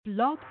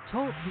Blog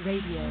Talk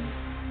Radio.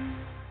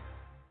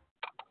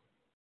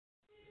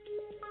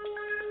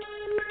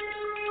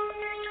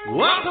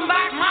 Welcome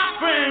back, my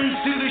friends,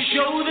 to the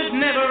show that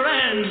never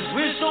ends.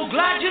 We're so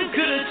glad you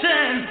could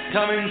attend.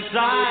 Come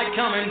inside,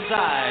 come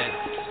inside.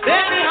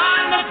 There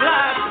behind the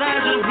glass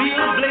stands a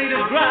real blade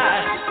of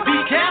grass.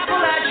 Be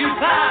careful as you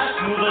pass.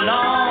 Move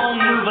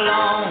along, move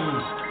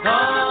along.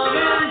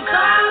 Come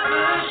inside,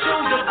 the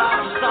show's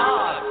about to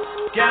start.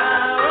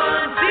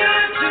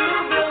 Guaranteed to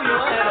blow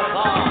your head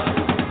apart.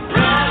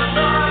 Rest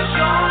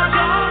assured,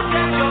 don't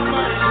get your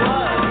money's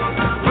worth.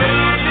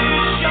 Really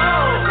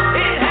show,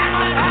 it has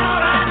been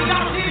held out. You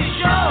gotta see the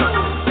show.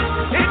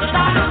 It's a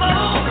dynamo.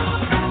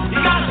 You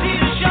gotta see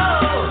the show.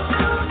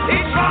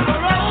 It's rock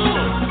and roll.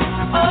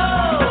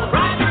 Oh,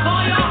 right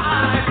before your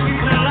eyes,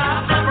 people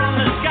laughing from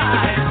the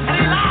sky. And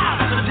he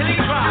laughs until he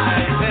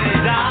cries. Then he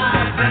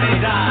dies, then he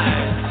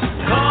dies.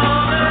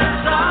 Come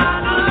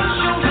inside, the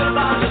show's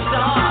about to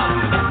start.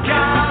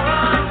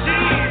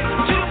 Guaranteed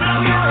to blow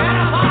your head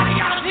apart. You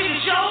gotta see the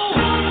show.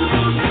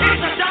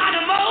 It's a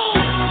dynamo.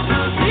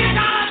 You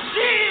gotta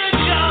see the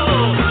show.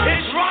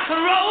 It's rock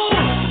and roll.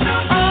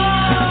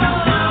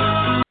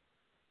 Oh.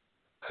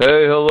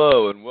 Hey,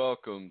 hello, and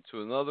welcome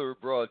to another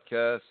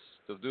broadcast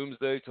of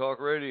Doomsday Talk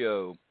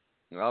Radio.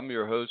 I'm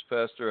your host,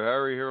 Pastor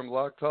Harry, here in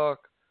Block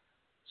Talk,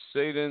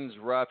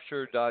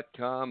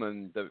 satansrapture.com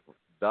and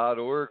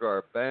 .org,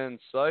 our band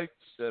sites,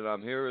 and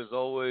I'm here as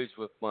always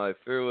with my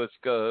fearless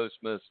co-host,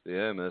 Misty.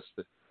 Hey,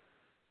 Misty.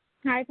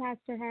 Hi,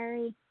 Pastor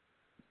Harry.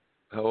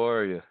 How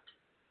are you?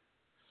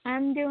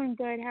 I'm doing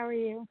good. How are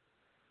you?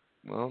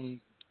 Well,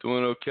 I'm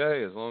doing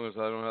okay, as long as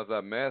I don't have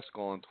that mask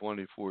on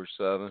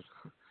 24/7.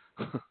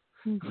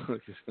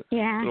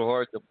 Yeah.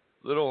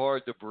 little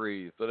hard to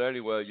breathe. But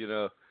anyway,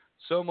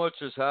 so much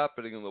is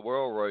happening in the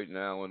world right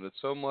now, and it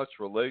so much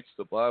relates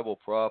to Bible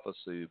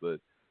prophecy.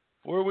 But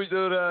before we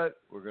do that,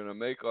 we're going to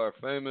make our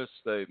famous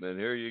statement.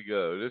 Here you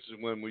go. This is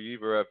when we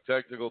either have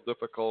technical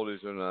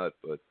difficulties or not.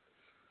 But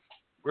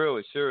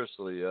really,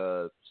 seriously,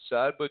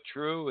 sad but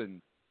true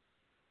and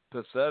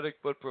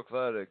pathetic but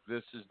prophetic.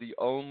 This is the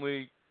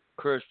only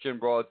Christian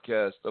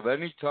broadcast of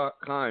any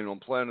kind on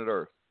planet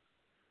Earth,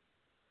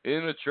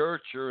 in a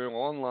church or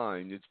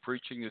online. It's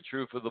preaching the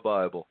truth of the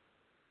Bible,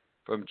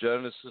 from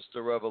Genesis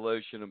to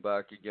Revelation and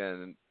back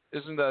again. And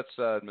isn't that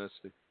sad,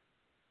 Misty?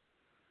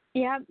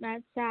 Yep,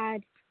 that's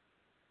sad.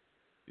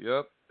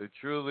 Yep, it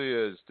truly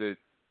is. That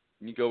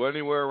you go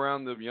anywhere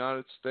around the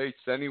United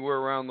States, anywhere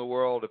around the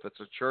world, if it's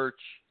a church,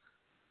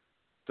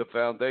 the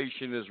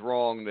foundation is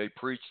wrong. They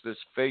preach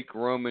this fake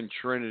Roman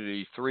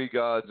Trinity, three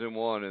gods in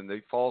one, and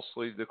they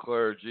falsely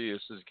declare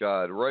Jesus as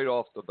God right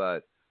off the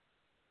bat.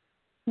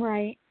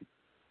 Right.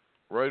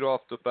 Right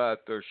off the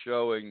bat, they're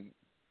showing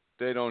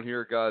they don't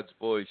hear God's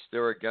voice.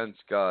 They're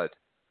against God.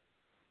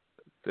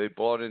 They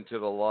bought into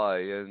the lie,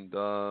 and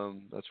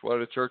that's why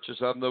the churches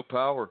have no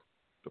power.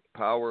 The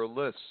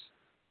powerless.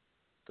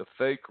 The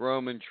fake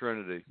Roman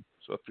Trinity.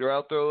 So if you're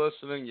out there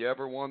listening, you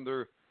ever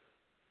wonder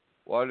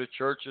why the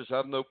churches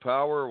have no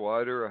power,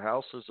 why they're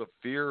houses of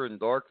fear and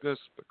darkness?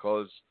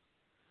 Because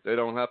they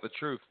don't have the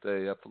truth.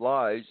 They have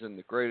lies, and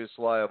the greatest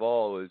lie of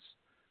all is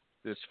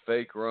this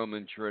fake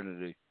Roman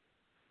Trinity.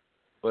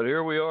 But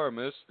here we are,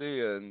 Misty,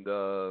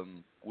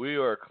 and we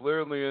are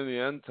clearly in the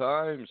end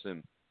times.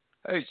 And,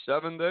 hey,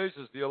 7 days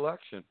is the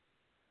election.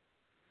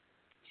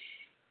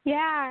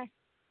 Yeah,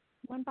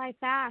 went by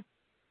fast.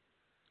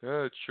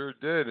 Yeah, it sure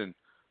did. And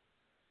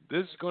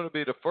this is going to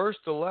be the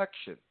first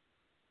election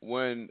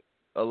when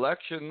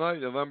election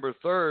night, November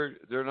 3rd,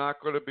 they're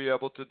not going to be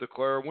able to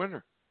declare a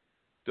winner.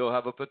 They'll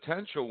have a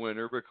potential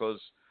winner because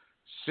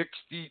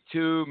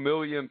 62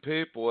 million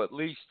people at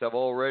least have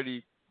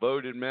already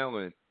voted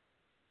mail-in.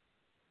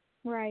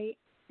 Right.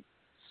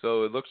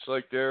 So it looks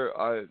like there's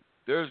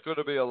going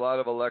to be a lot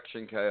of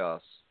election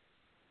chaos,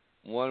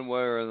 one way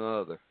or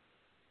another.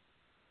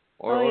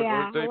 A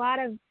lot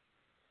of...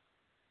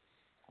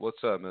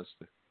 What's that,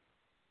 Misty?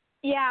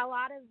 Yeah, a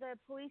lot of the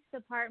police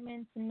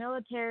departments and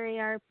military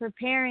are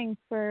preparing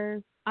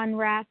for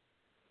unrest.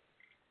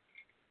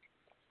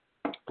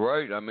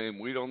 Right. I mean,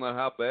 we don't know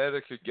how bad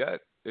it could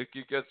get. It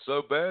could get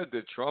so bad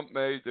that Trump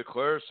may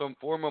declare some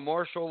form of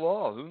martial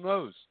law. Who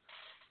knows?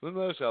 Who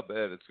knows how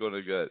bad it's going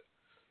to get?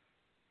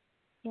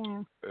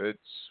 Yeah.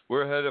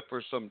 We're headed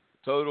for some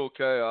total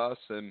chaos,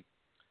 and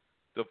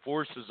the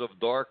forces of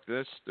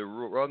darkness that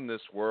run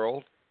this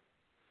world,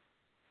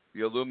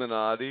 the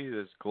Illuminati,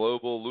 this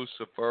global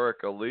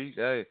Luciferic elite,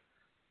 hey,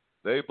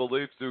 they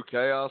believe through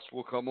chaos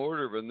will come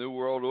order, a new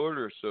world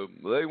order. So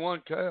they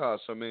want chaos.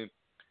 I mean,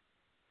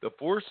 the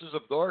forces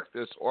of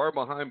darkness are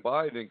behind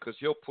Biden because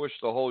he'll push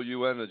the whole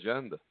UN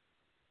agenda.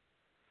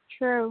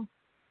 True.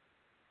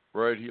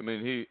 Right. I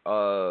mean,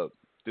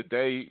 the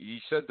day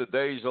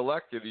he's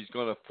elected, he's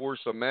going to force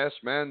a mass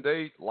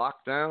mandate,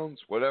 lockdowns,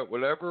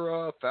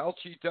 whatever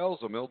Fauci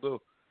tells him, he'll do,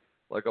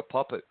 like a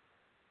puppet.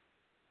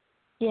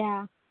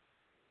 Yeah.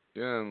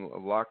 Yeah, and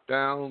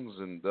lockdowns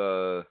and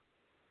the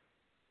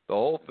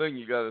whole thing.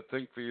 You got to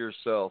think for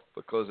yourself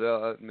because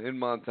in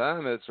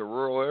Montana, it's a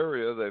rural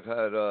area. They've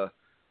had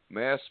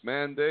mask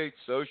mandates,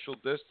 social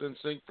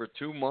distancing for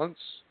 2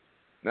 months.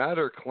 Now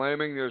they're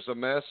claiming there's a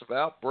massive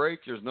outbreak.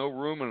 There's no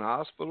room in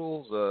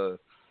hospitals.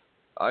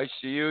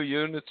 ICU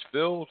units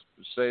filled.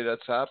 Say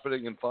that's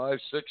happening in 5,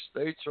 6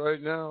 states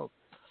right now.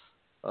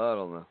 I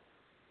don't know.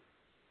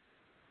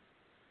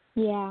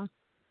 Yeah.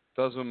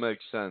 Doesn't make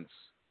sense.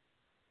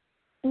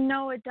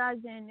 No, it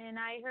doesn't. And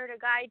I heard a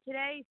guy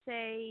today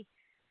say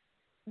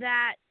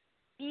that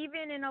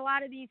even in a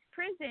lot of these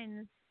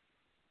prisons,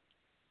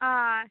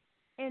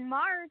 in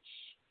March,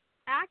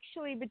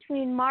 actually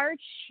between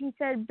March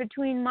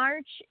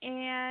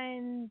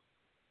and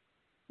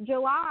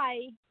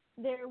July,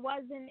 there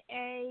wasn't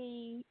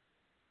a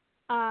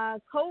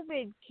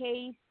COVID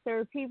case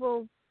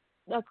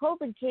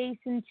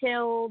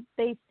until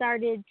they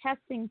started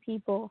testing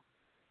people.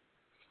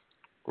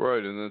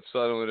 Right, and then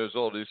suddenly there's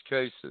all these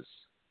cases.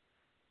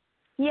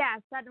 Yeah,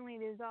 suddenly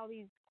there's all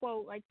these,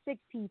 quote, like sick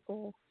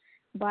people,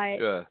 but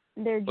Yeah,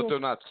 they're just they're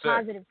not sick,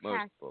 positive most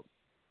tests. of them.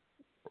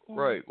 Yeah.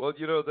 Right. Well,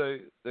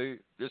 the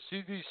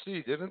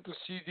CDC, didn't the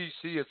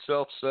CDC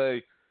itself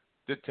say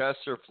the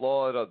tests are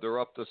flawed? They're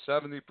up to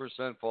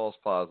 70% false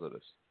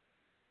positives.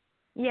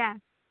 Yeah.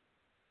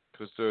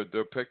 Because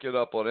they're picking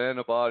up on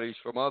antibodies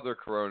from other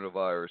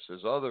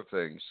coronaviruses, other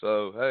things.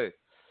 So, hey,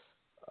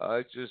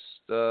 I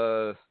just,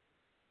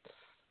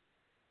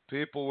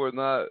 people were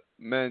not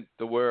meant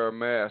to wear a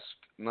mask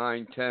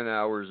 9, 10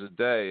 hours a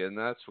day. And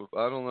that's what,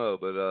 I don't know.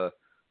 But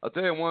I'll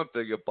tell you one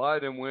thing. If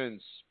Biden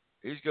wins,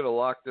 he's going to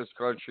lock this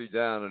country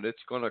down, and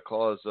it's going to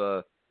cause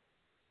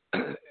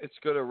it's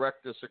going to wreck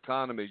this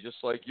economy, just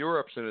like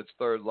Europe's in its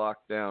third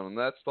lockdown. And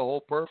that's the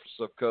whole purpose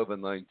of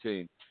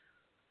COVID-19.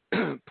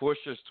 Push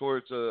us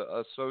towards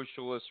a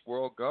socialist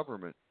world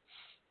government.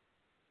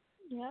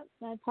 Yep,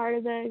 that's part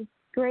of the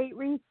Great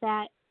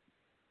Reset.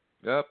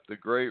 Yep, the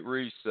Great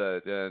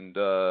Reset. And,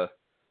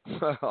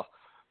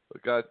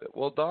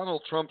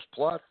 Donald Trump's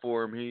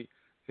platform,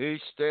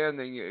 he's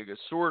standing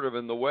sort of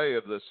in the way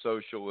of the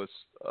socialist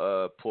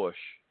push.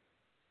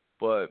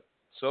 But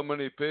so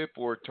many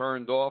people are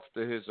turned off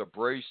to his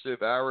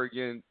abrasive,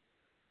 arrogant,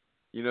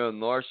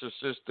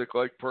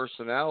 narcissistic-like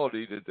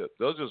personality.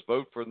 They'll just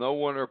vote for no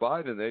one or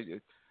Biden.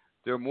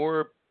 They're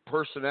more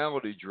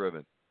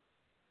personality-driven.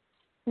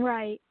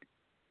 Right.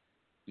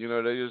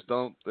 They just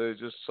don't. There's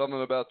just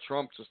something about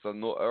Trump they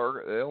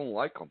don't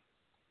like him.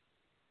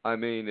 I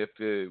mean,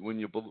 when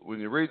you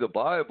read the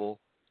Bible,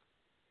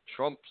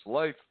 Trump's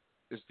life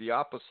is the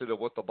opposite of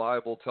what the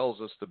Bible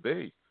tells us to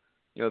be.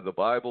 The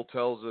Bible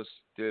tells us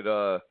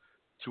that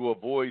to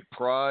avoid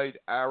pride,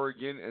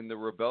 arrogant, and the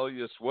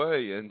rebellious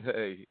way, and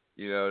hey,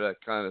 that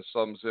kind of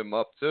sums him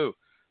up too.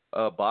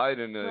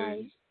 Biden's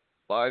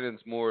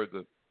more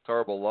the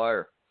terrible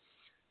liar,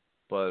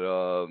 but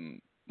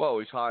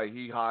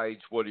he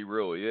hides what he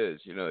really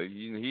is.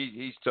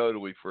 He's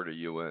totally for the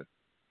UN.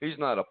 He's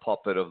not a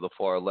puppet of the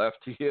far left.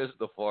 He is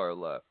the far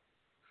left.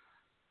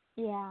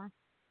 Yeah.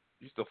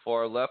 He's the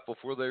far left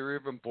before they were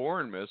even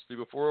born, Misty.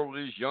 Before all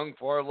these young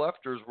far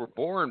lefters were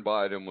born,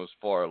 Biden was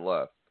far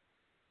left.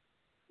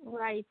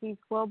 Right, these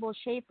global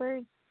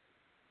shapers.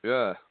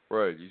 Yeah,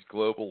 right. These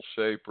global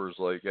shapers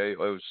like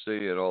AOC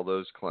and all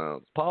those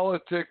clowns.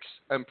 Politics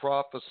and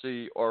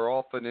prophecy are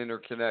often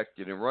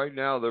interconnected, and right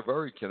now they're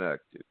very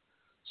connected.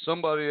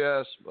 Somebody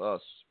asked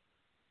us.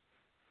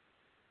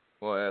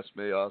 Well, asked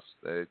me, us.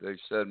 They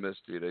said,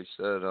 Misty, they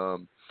said,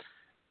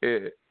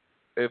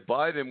 if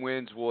Biden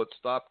wins, will it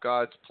stop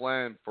God's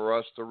plan for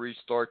us to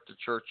restart the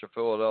Church of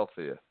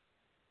Philadelphia?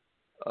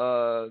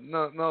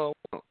 No,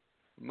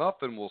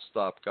 nothing will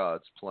stop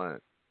God's plan,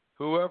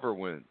 whoever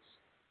wins.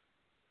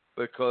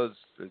 Because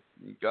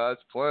God's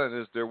plan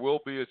is there will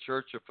be a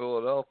Church of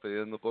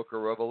Philadelphia in the book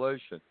of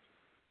Revelation.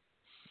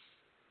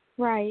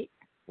 Right.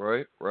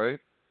 Right?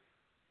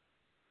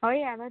 Oh,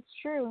 yeah, that's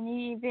true. And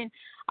even,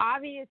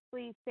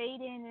 obviously,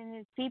 Satan and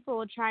his people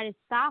will try to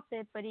stop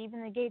it, but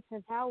even the gates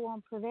of hell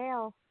won't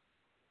prevail.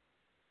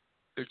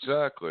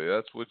 Exactly.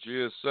 That's what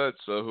Jesus said.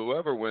 So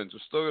whoever wins,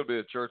 there's still going to be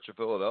a Church of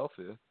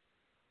Philadelphia.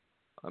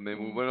 I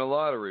mean, we win a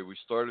lottery. We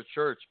start a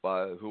church.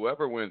 By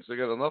whoever wins, they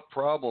got enough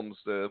problems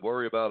to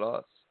worry about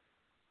us.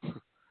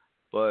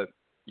 But,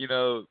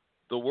 the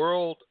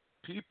world,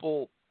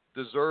 people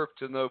deserve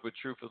to know the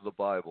truth of the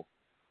Bible.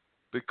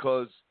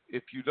 Because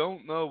if you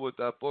don't know what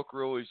that book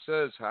really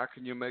says, how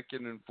can you make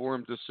an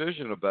informed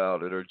decision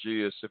about it? Or,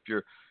 Jesus, if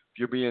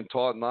you're being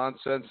taught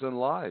nonsense and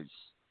lies,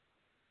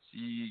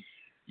 you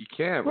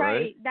can't,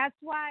 right? That's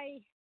why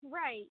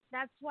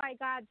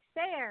God's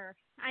fair.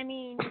 I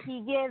mean,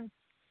 He gives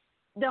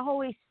the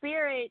Holy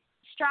Spirit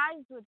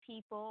strives with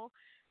people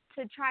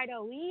to try to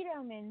lead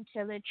them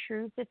into the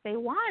truth if they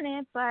want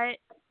it. But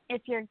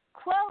if you're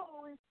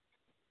closed,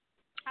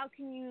 how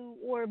can you,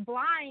 or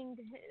blind,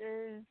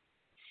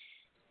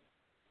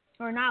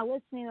 or not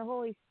listening to the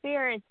Holy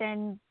Spirit,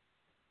 then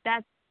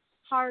that's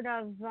part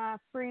of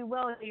free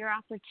will, your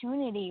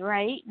opportunity,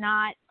 right?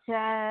 Not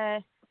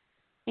to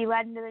be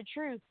led into the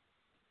truth.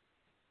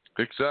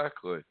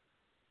 Exactly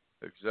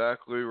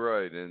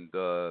right. And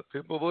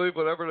people believe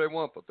whatever they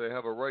want, but they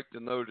have a right to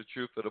know the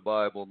truth of the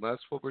Bible, and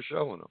that's what we're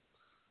showing them.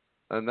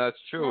 And that's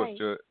true. Right.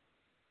 If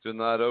they're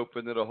not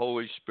open to the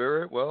Holy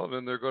Spirit, well,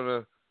 then they're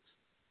gonna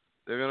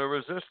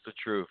resist the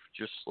truth.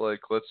 Just like,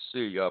 let's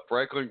see,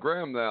 Franklin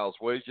Graham now is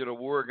waging a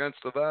war against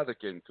the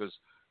Vatican because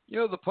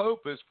the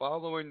Pope is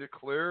following the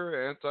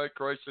clear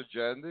Antichrist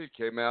agenda. He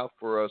came out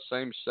for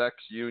same-sex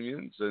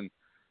unions, and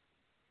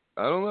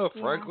I don't know,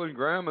 Yeah. Franklin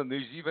Graham and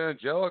these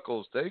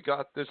evangelicals, they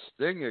got this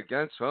thing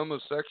against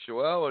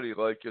homosexuality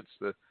like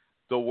it's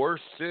the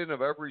worst sin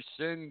of every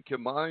sin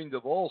combined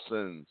of all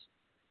sins.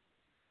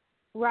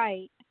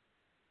 Right.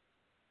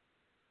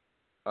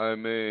 I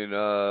mean,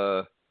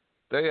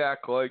 they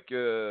act like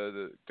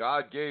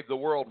God gave the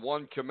world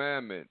one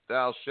commandment: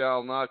 "Thou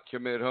shalt not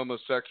commit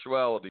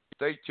homosexuality."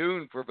 Stay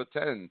tuned for the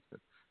 10.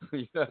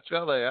 That's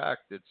how they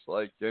act. It's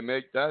like they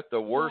make that the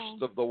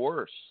worst of the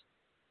worst.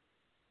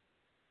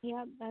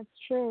 Yep, that's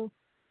true.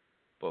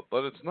 But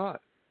it's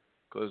not,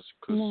 because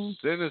No.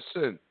 sin is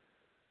sin.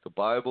 The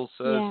Bible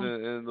says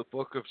Yeah. in the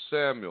book of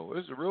Samuel,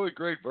 it's a really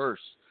great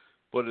verse,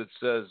 but it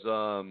says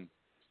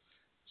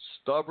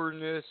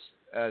stubbornness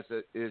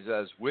is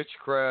as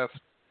witchcraft,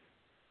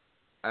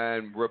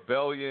 and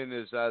rebellion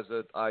is as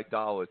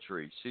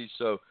idolatry. See,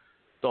 so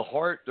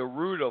the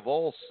root of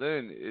all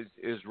sin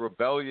is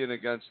rebellion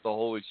against the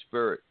Holy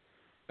Spirit.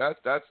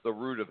 That's the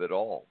root of it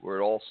all, where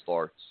it all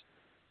starts.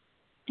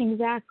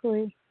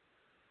 Exactly.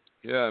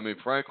 Yeah, I mean,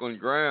 Franklin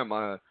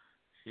Graham,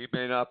 he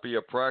may not be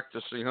a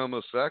practicing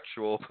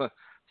homosexual,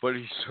 but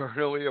he's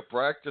certainly a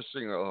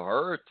practicing a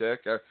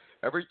heretic.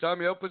 Every time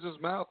he opens his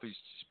mouth, he's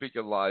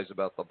speaking lies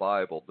about the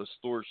Bible,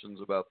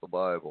 distortions about the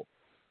Bible.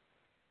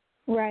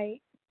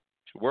 Right.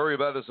 Worry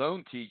about his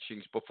own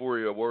teachings before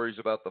he worries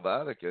about the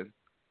Vatican.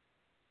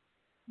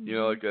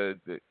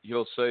 Mm-hmm.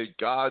 He'll say,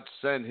 God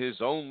sent his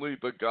only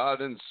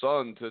begotten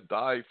Son to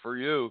die for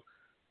you.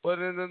 But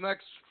in the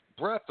next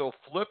breath, he'll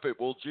flip it.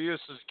 Well,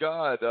 Jesus is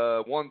God,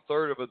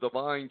 1/3 of a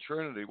divine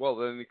Trinity. Well,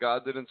 then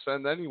God didn't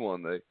send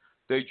anyone.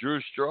 They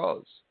drew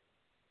straws.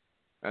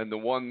 And the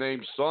one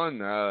named Son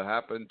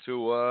happened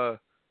to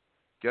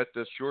get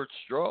the short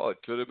straw.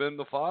 It could have been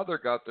the Father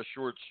got the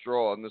short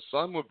straw, and the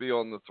Son would be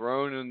on the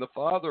throne, and the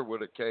Father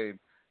would have came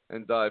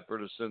and died for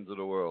the sins of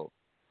the world.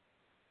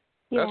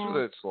 Yeah.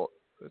 That's what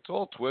it's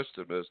all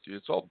twisted, Misty.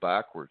 It's all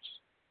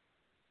backwards.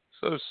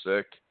 So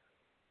sick.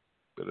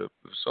 But if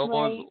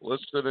someone's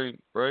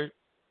listening, right?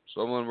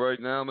 Someone right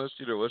now,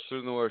 Misty, they're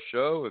listening to our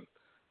show and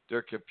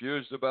they're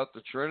confused about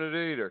the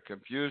Trinity, they're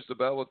confused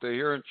about what they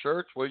hear in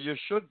church, well, you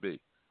should be.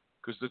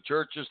 Because the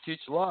churches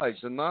teach lies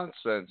and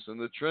nonsense, and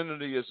the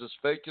Trinity is as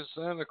fake as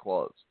Santa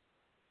Claus.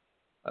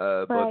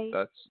 But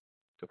that's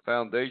the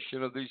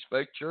foundation of these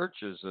fake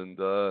churches, and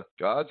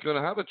God's going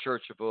to have a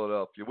church in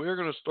Philadelphia. We're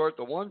going to start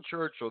the one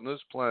church on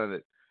this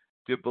planet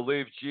to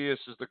believe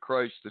Jesus is the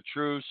Christ, the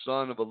true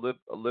Son of a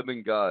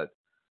living God.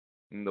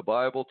 And the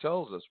Bible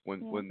tells us when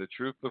the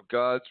truth of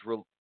God's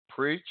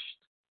preached,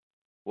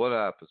 what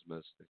happens,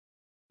 Misty?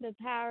 The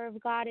power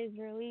of God is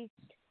released.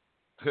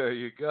 There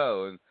you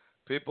go. And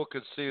people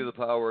can see the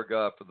power of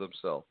God for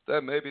themselves.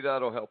 Then maybe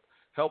that'll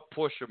help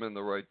push them in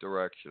the right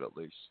direction at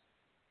least.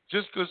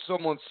 Just because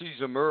someone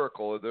sees a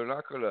miracle, they're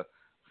not going to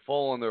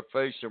fall on their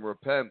face and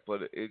repent,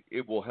 but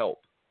it will help.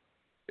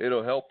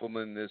 It'll help them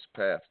in this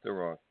path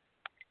they're on.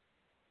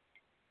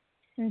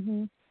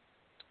 Mhm.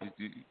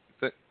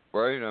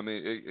 Right? I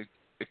mean,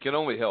 it can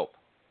only help.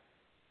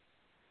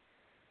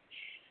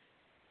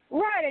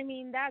 Right. I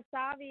mean, that's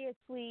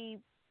obviously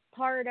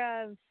part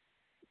of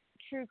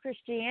true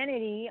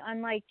Christianity.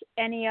 Unlike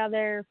any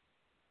other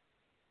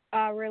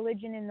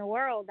religion in the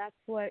world, that's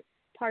what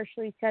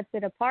partially sets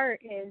it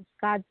apart is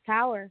God's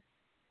power.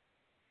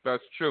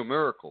 That's true,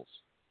 miracles.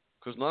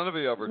 Because none of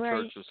the other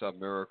churches have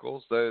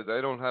miracles. They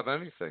don't have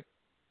anything.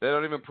 They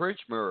don't even preach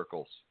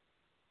miracles.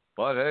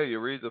 But hey, you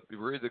read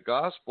the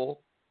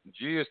gospel.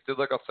 Jesus did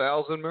like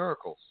 1,000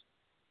 miracles,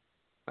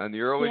 and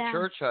the early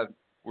church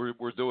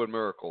were doing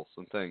miracles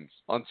and things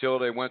until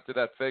they went to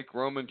that fake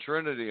Roman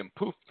Trinity, and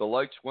poof, the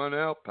lights went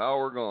out,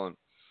 power gone,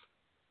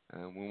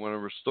 and we want to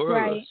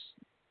restore this.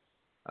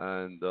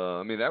 And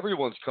I mean,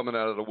 everyone's coming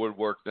out of the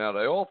woodwork now.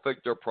 They all think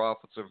they're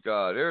prophets of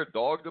God. Here,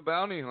 Dog the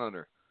Bounty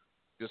Hunter,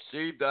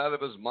 deceived out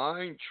of his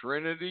mind,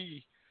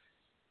 Trinity.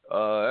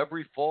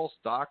 Every false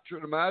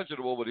doctrine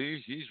imaginable, but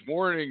he's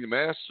warning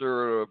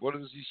Master. What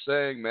is he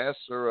saying,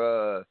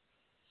 Master?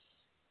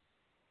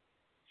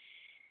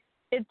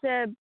 It's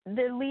the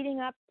leading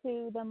up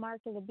to the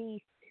mark of the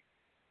beast.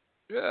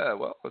 Yeah,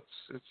 well,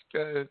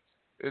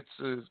 it's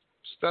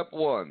step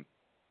one,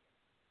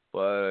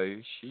 but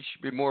he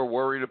should be more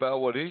worried about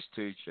what he's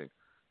teaching.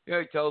 Yeah,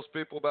 he tells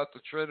people about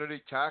the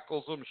Trinity,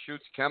 tackles them,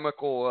 shoots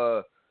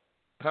chemical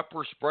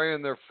pepper spray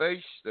in their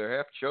face. They're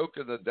half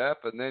choking to death,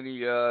 and then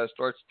he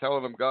starts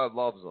telling them God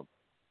loves them.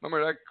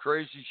 Remember that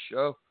crazy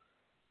show?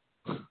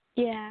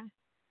 Yeah.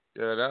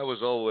 Yeah, that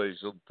was always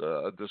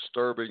a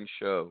disturbing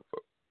show.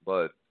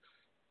 But,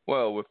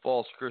 well, with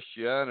false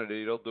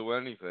Christianity, they'll do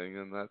anything,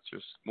 and that's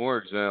just more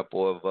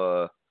example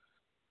of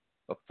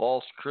a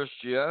false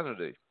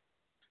Christianity.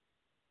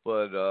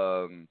 But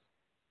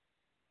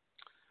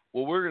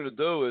what we're going to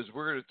do is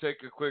we're going to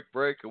take a quick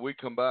break, and we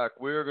come back.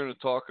 We're going to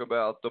talk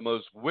about the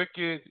most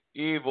wicked,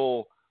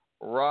 evil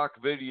rock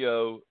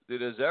video that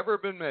has ever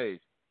been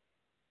made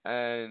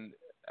and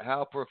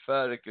how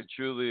prophetic it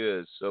truly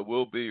is. So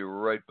we'll be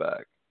right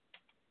back.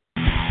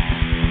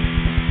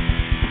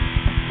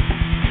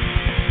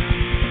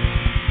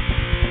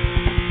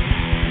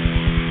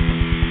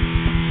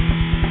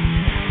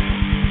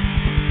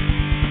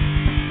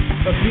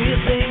 A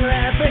piercing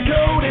laugh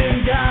echoed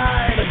and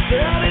died. A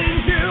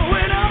sudden chill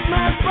went up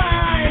my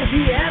spine.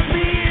 He asked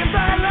me if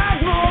I'd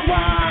like more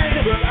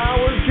wine, but I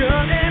was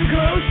drunk and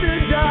close to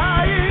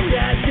dying.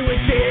 Dashed to a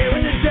chair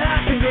in the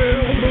dining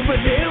room,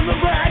 moving in the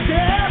black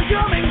death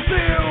coming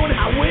soon.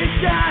 I wished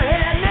I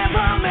had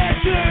never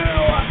met you.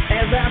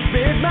 As I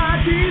spit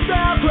my teeth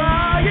out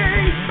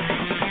crying.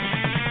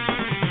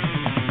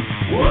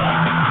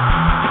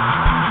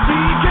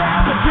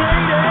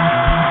 Decapitated.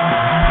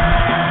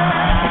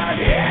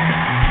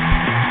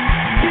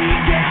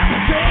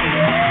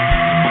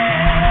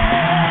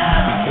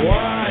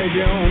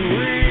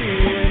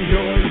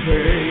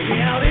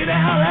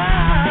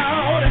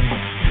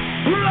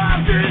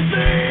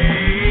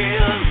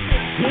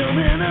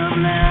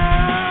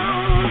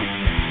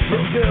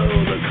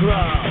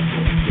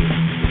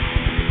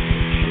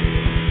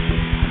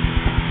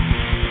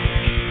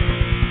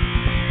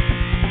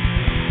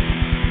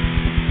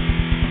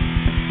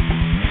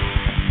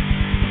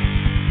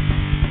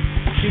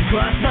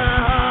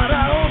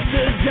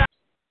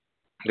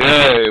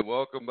 Hey,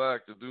 welcome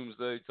back to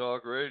Doomsday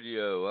Talk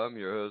Radio. I'm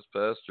your host,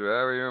 Pastor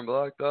Harry here in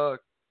Black Dog,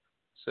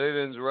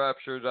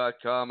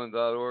 SatansRapture.com and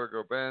 .org,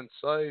 our band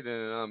site,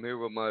 and I'm here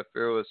with my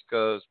fearless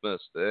co-host, Misty.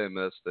 Hey,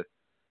 Misty.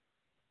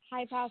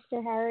 Hi,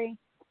 Pastor Harry.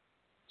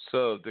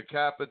 So,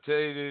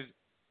 Decapitated,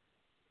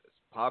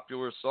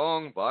 popular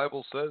song.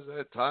 Bible says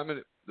that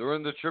time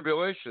during the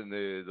tribulation,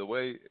 the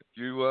way if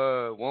you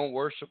won't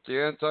worship the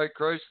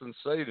Antichrist and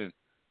Satan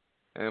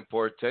and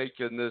partake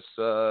in this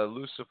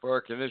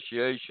Luciferic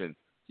initiation.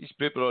 These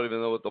people don't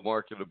even know what the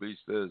mark of the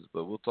beast is,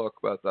 but we'll talk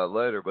about that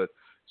later. But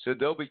said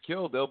they'll be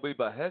killed, they'll be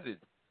beheaded,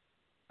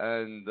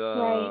 and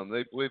Right.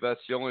 they believe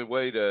that's the only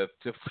way to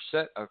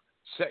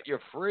set you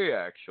free,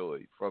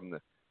 actually, from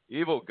the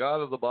evil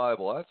God of the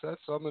Bible.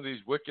 That's some of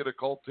these wicked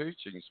occult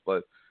teachings.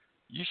 But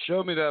you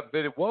showed me that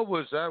video. What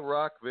was that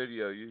rock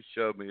video you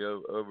showed me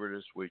over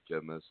this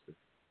weekend, Mister?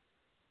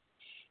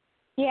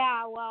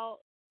 Yeah,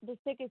 well, the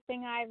sickest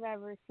thing I've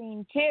ever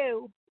seen,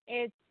 too,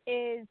 it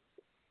is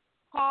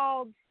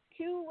called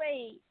Too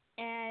Late,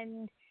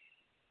 and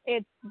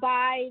it's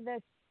by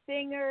the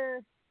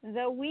singer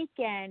The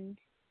Weeknd.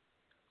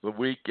 The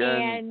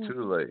Weeknd,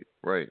 Too Late,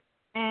 right.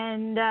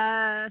 And,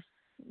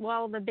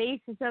 well, the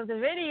basis of the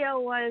video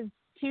was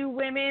two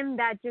women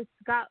that just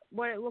got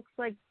what it looks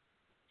like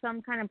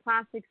some kind of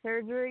plastic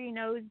surgery,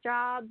 nose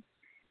jobs.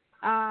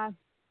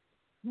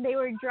 They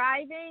were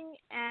driving,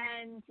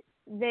 and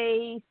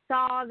they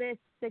saw this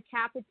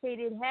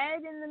decapitated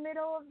head in the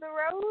middle of the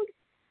road.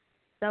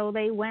 So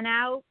they went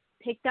out,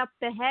 picked up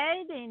the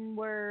head, and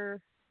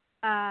were,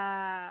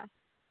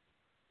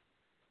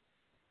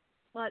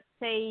 let's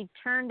say,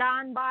 turned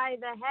on by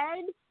the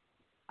head.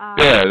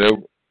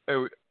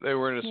 They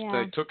were in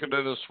They took it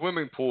in a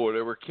swimming pool.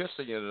 They were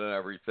kissing it and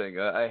everything.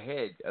 A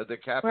head, a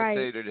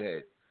decapitated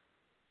head.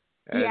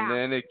 And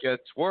then it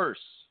gets worse.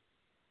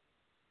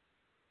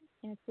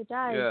 Yes, it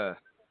does. Yeah.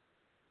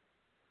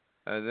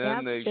 And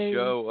then they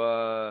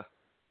show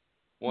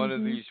one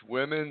of these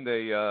women.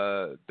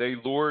 They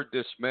lured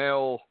this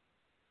male.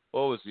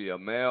 What was he? A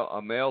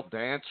male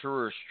dancer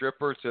or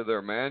stripper to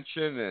their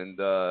mansion, and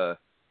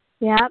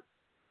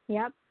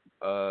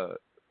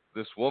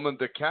this woman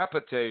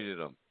decapitated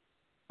him,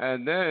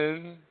 and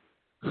then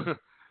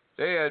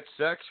they had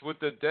sex with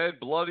the dead,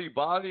 bloody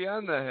body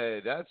and the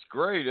head. That's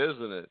great,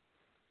 isn't it?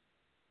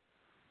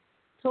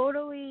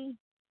 Totally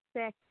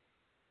sick.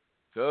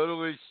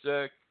 Totally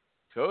sick.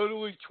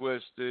 Totally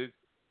twisted.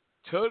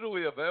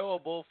 Totally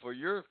available for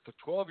your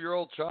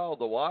 12-year-old child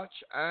to watch,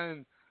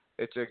 and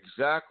it's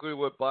exactly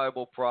what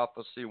Bible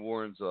prophecy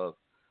warns of.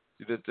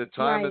 At the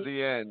time of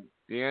the end,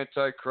 the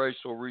Antichrist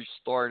will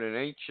restart an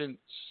ancient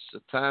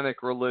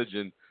satanic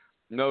religion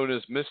known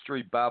as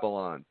Mystery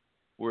Babylon,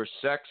 where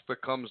sex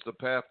becomes the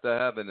path to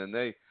heaven. And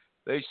they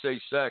say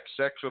sex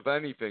with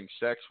anything,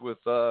 sex with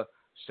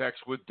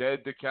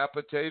dead,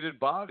 decapitated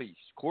bodies,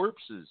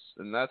 corpses,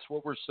 and that's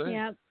what we're seeing.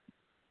 Yep.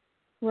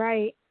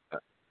 Right.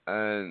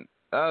 And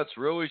it's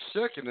really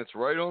sick, and it's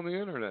right on the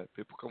internet.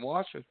 People can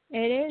watch it.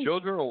 It is.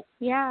 Children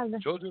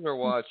are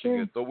watching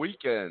it. The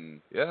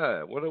Weeknd.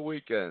 Yeah, what a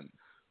weekend.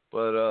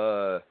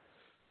 But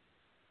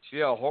see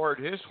how hard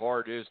his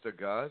heart is to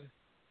God.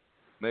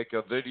 Make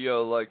a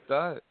video like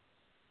that.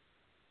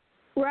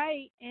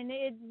 Right, and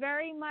it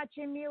very much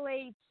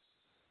emulates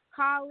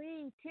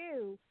Kali,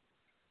 too.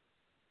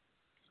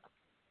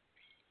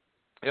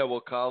 Yeah,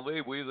 well,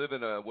 Kali, we live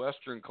in a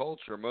Western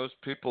culture.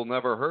 Most people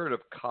never heard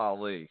of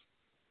Kali.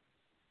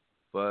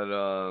 But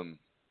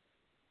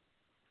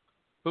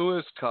who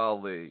is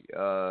Kali?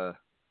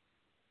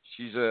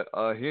 She's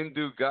a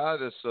Hindu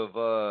goddess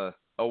of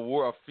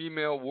a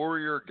female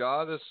warrior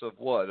goddess of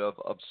what?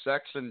 Of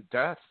sex and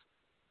death,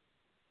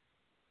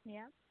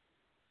 Yeah.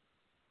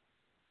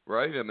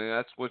 right? I mean,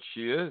 that's what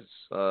she is.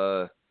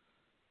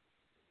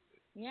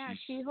 Yeah,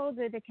 she holds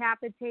a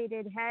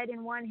decapitated head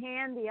in one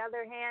hand, the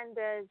other hand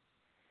is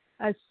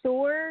a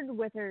sword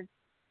with her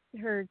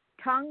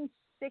tongue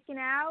sticking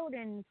out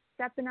and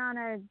stepping on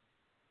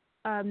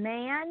a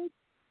man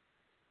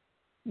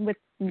with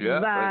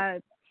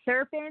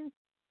serpents.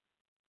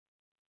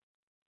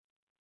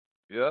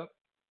 Yep.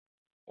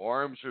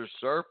 Arms are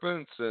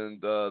serpents, and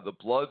the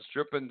blood's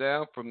dripping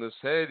down from this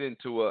head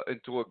into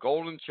a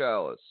golden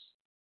chalice.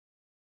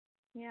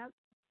 Yep.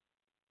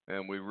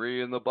 And we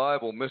read in the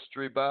Bible,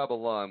 Mystery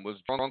Babylon was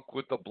drunk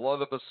with the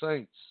blood of the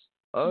saints.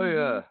 Oh, Mm-hmm.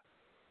 yeah.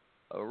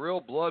 A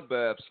real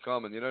bloodbath's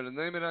coming. You know, the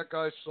name of that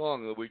guy's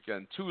song of the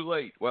weekend, Too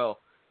Late. Well,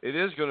 it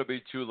is going to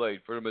be too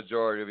late for the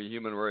majority of the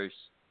human race.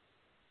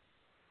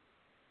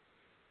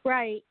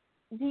 Right.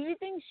 Do you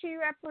think she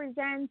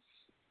represents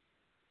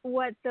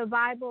what the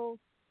Bible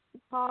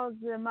calls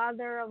the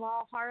mother of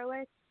all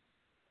harlots?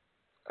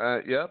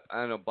 Yep,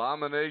 and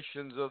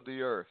abominations of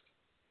the earth.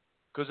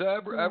 Because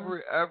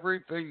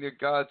everything that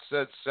God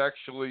said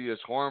sexually is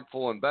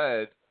harmful and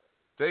bad,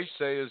 they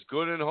say is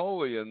good and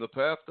holy in the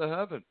path to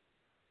heaven.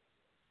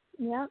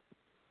 Yep.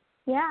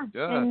 Yeah.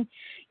 And,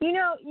 you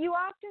know, you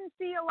often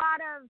see a lot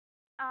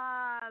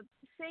of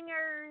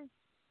singers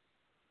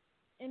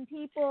and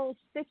people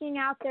sticking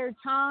out their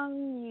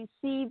tongue. You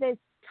see this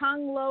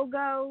tongue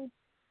logo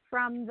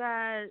from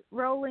the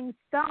Rolling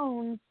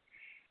Stones.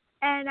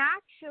 And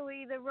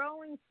actually, the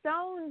Rolling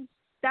Stones,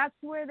 that's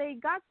where they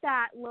got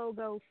that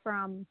logo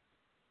from.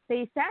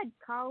 They said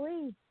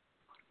Kali.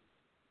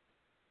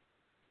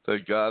 They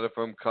got it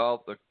from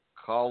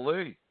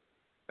Kali.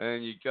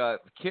 And you got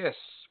Kiss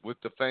with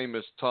the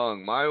famous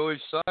tongue,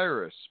 Miley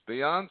Cyrus,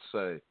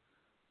 Beyonce.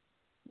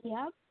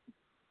 Yep.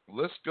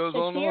 List goes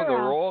Shakira. on and on.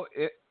 They're all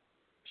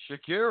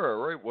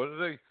Shakira, right? What do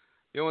they?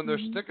 You know, when they're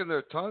Mm-hmm. sticking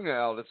their tongue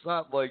out, it's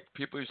not like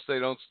people used to say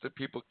don't stick.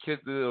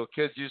 Little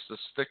kids used to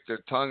stick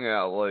their tongue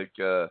out like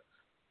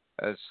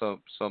as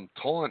some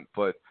taunt,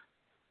 but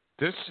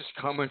this is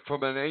coming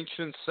from an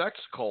ancient sex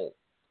cult,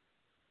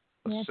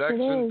 Yes, sex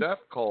it and is. death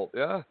cult.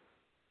 Yeah.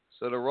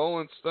 So the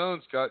Rolling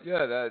Stones got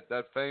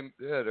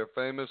their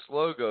famous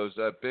logos,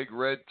 that big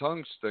red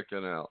tongue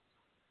sticking out.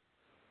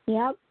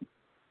 Yep.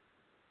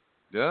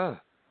 Yeah.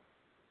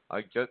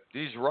 I get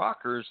these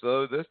rockers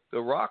though.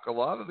 A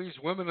lot of these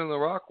women in the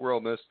rock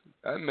world,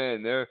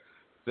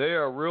 they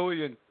are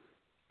really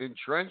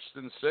entrenched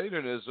in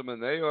Satanism,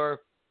 and they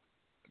are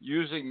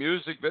using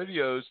music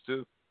videos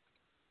to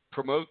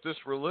promote this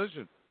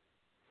religion.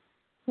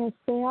 Yes,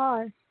 they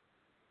are.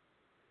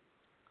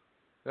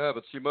 Yeah,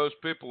 but see, most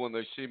people when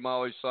they see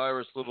Miley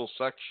Cyrus' little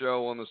sex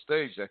show on the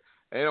stage,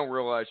 they don't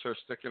realize her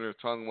sticking her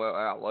tongue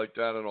out like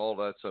that and all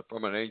that stuff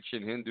from an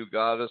ancient Hindu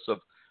goddess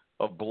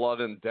of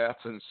blood and death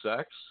and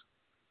sex.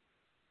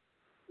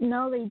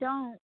 No, they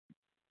don't.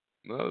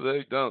 No,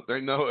 they don't.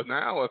 They know it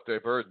now if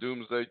they've heard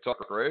Doomsday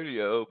Talk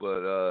Radio,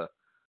 but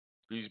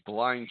these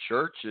blind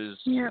churches,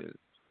 Yep.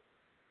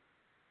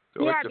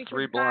 they're like the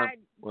three blind.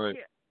 Right.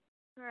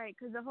 Right,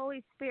 because the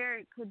Holy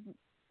Spirit could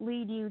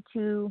lead you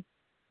to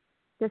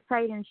the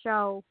sight and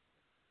show.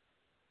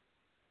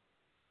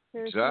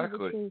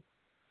 Exactly.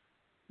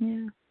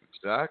 Yeah.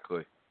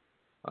 Exactly.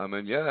 I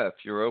mean, yeah, if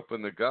you're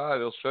open to God,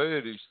 He'll show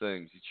you these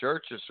things. The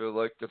churches are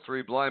like the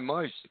three blind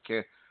mice.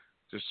 They're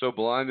so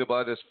blinded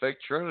by this fake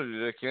Trinity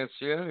they can't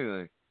see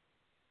anything.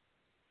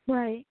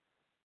 Right.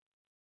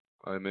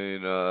 I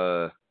mean,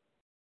 a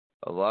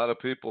lot of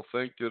people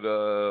think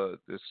that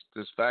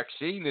this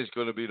vaccine is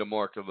going to be the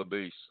mark of the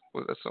beast.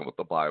 Well, that's not what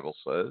the Bible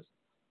says.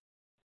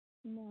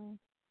 No.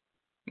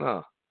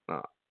 No.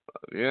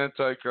 The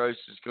Antichrist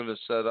is going to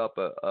set up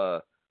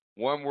a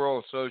one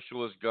world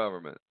socialist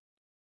government,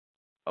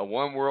 a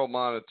one world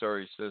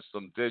monetary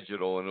system,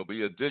 digital, and it'll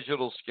be a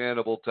digital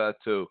scannable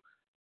tattoo.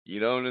 You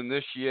don't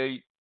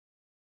initiate,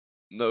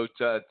 no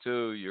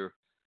tattoo, you're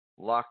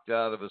locked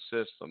out of a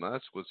system.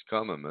 That's what's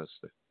coming,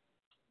 mister.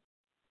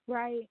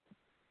 Right.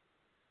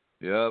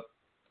 Yep.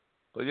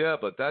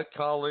 But that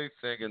Kali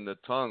thing in the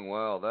tongue,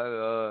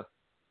 wow,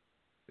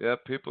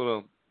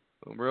 people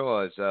don't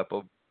realize that.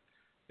 But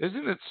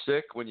isn't it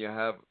sick when you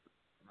have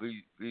the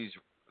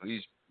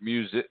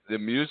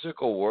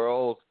musical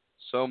world,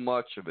 so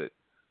much of it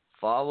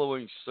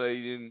following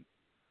Satan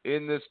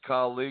in this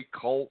Kali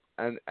cult,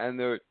 and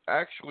they're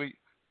actually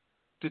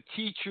the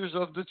teachers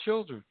of the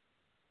children.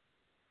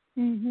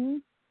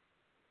 Mhm.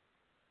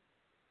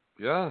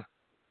 Yeah.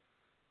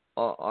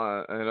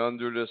 And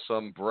under this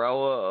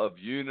umbrella of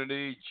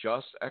unity,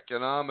 just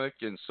economic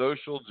and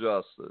social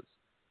justice.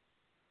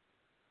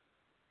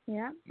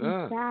 Yeah.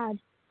 Yeah. It's sad.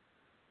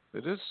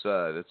 It is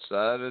sad. It's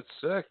sad. It's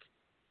sick.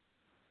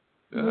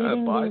 Yeah,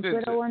 Leading Biden. these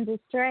little ones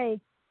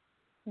astray.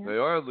 Yeah. They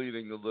are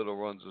leading the little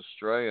ones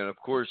astray, and of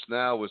course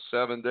now with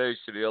 7 days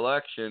to the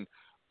election,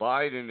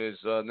 Biden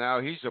is now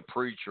he's a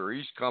preacher.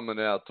 He's coming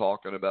out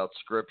talking about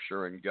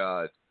Scripture and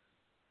God.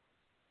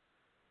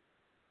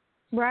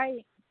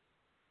 Right.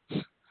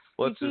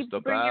 What's he this, keeps the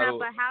bringing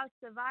battle? up a house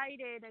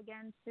divided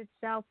against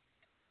itself.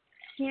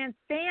 Can't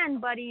stand,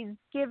 but he's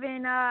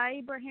given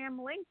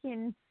Abraham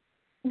Lincoln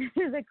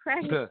the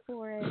credit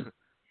for it.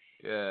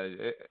 Yeah,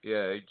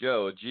 hey,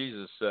 Joe,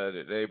 Jesus said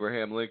it.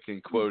 Abraham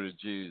Lincoln quoted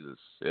Jesus.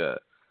 Yeah.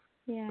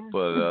 Yeah.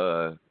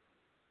 But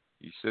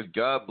he said,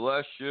 God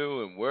bless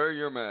you and wear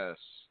your mask.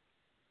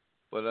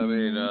 But I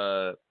mean,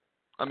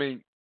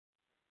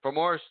 from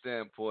our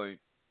standpoint,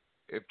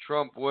 if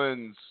Trump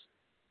wins,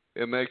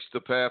 it makes the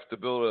path to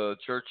build a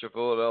Church of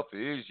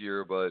Philadelphia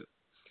easier, but it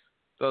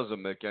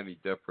doesn't make any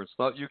difference.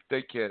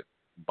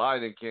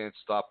 Biden can't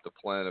stop the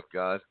plan of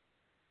God.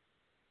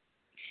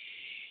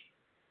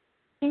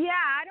 Yeah,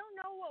 I don't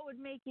know what would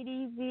make it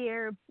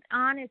easier,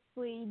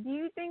 honestly. Do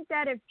you think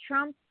that if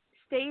Trump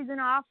stays in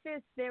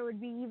office, there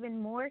would be even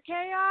more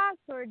chaos?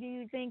 Or do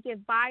you think if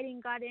Biden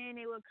got in,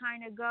 it would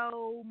kind of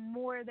go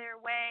more their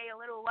way, a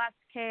little less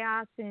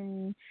chaos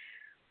in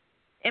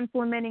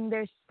implementing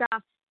their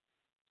stuff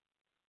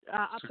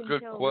up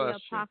until the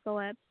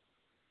apocalypse?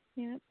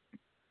 Yeah.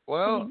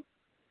 Well,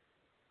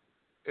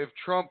 if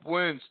Trump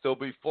wins, there'll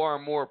be far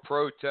more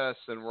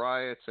protests and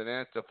riots and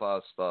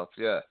Antifa stuff,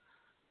 yeah.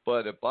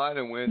 But if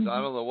Biden wins,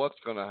 I don't know what's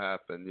going to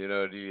happen. You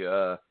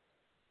know,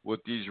 with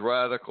these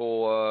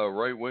radical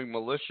right-wing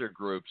militia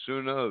groups,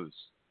 who knows?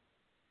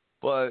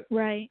 But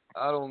right.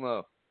 I don't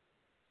know.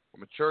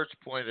 From a church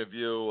point of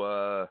view,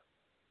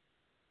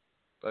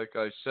 like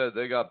I said,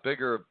 they got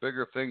bigger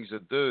things to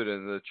do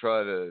than to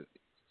try to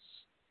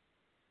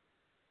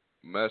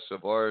mess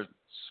with our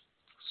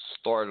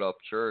startup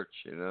church,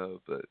 you know.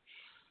 But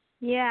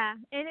yeah,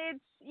 and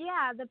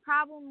the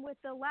problem with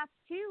the left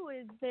too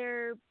is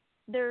their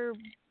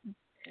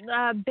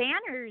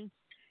banners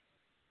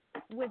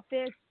with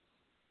this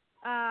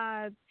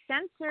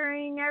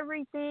censoring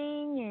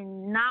everything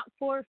and not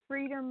for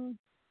freedom.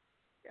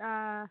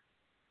 They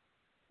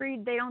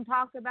don't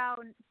talk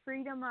about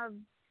freedom of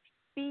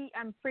speech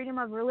and freedom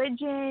of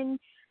religion.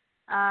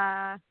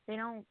 They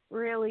don't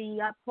really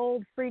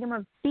uphold freedom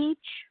of speech.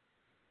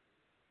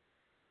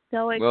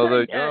 So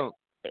they don't.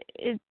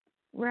 It's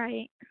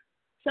right.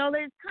 So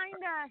there's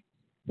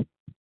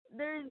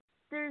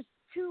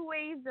two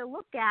ways to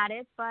look at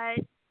it, but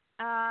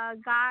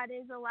God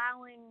is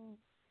allowing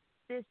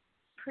this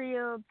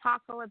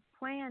pre-apocalypse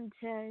plan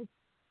to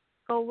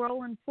go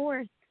rolling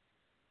forth.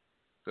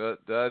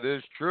 That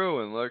is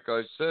true, and like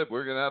I said,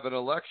 we're going to have an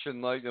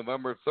election night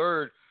November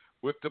 3rd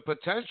with the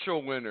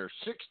potential winner.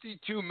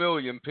 62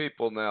 million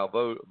people now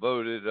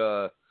voted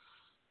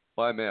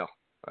by mail.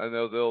 I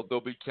know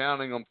they'll be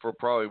counting them for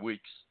probably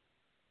weeks.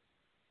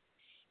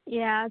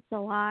 Yeah, it's a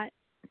lot.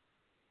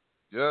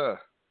 Yeah,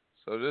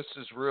 so this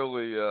is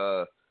really,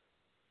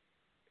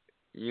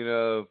 you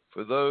know,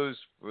 for the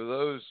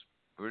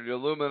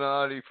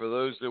Illuminati, for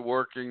those that are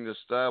working to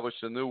establish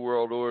a new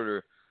world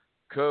order,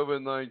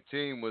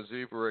 COVID-19 was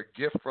either a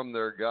gift from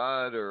their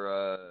God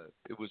or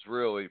it was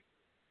really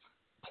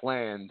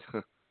planned.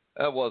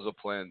 That was a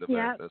planned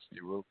event. Yep.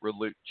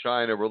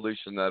 China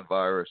releasing that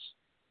virus.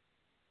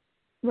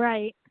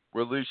 Right.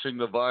 Releasing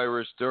the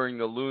virus during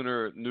the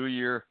Lunar New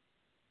Year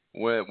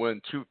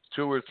when 2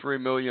 or 3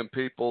 million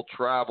people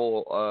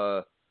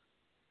travel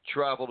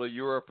to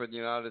Europe and the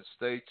United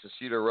States to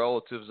see their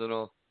relatives and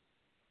all.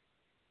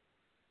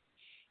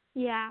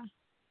 Yeah.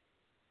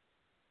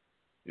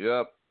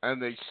 Yep.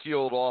 And they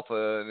sealed off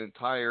an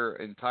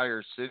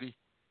entire city.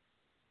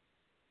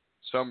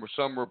 Some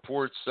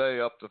reports say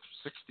up to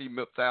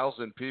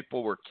 60,000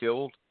 people were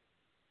killed.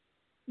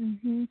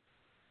 Mhm.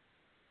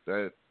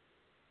 That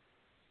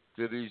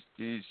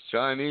these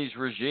Chinese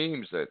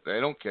regimes, that they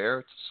don't care.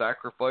 It's a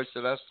sacrifice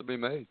that has to be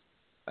made.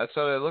 That's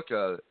how they look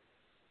at it.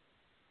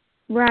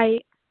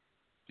 Right.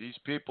 These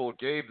people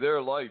gave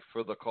their life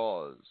for the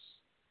cause.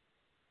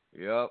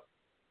 Yep.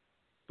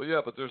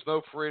 But there's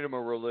no freedom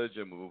of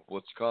religion with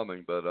what's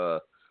coming. But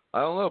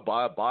I don't know.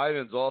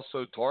 Biden's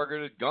also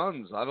targeted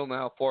guns. I don't know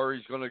how far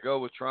he's going to go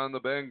with trying to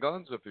ban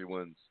guns if he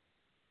wins.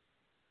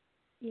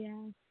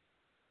 Yeah.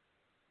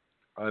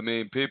 I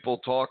mean, people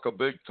talk a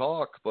big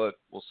talk, but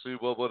we'll see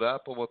what would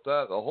happen with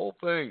that.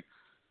 This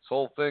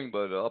whole thing,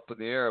 but up in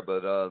the air.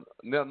 But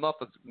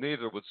nothing,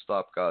 neither would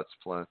stop God's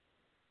plan.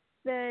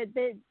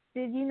 Did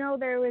you know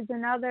there was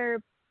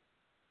another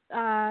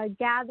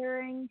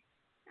gathering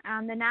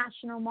on the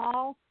National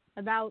Mall?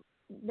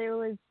 There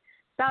was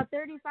about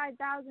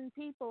 35,000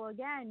 people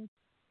again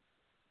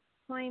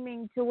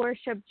claiming to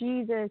worship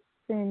Jesus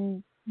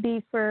and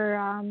be for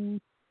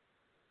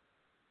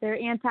their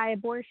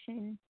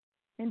anti-abortion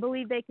and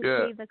believe they could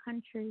save the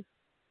country.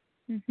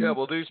 Mm-hmm. Yeah,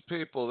 well, these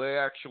people, they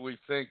actually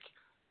think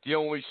the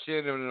only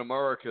sin in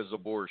America is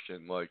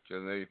abortion.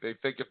 And they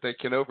think if they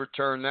can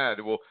overturn that,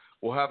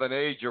 we'll have an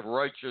age of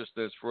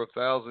righteousness for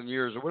 1,000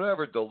 years or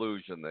whatever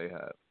delusion they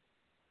have.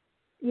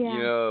 Yeah.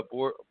 You know,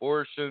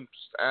 abortion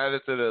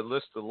added to the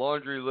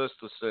laundry list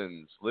of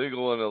sins,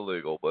 legal and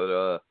illegal.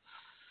 But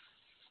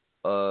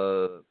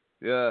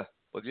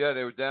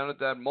they were down at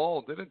that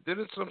mall.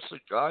 Didn't some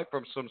guy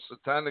from some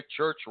satanic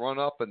church run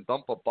up and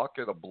dump a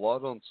bucket of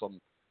blood on some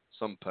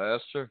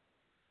pastor?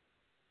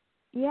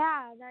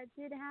 Yeah, that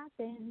did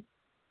happen.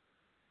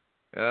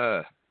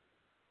 Yeah.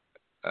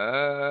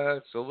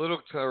 It's a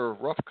little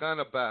rough kind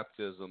of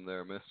baptism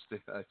there,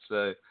 Misty, I'd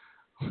say.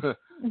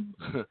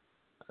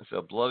 It's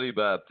a bloody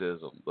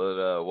baptism.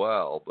 But,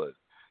 wow. But,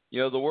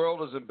 the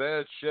world is in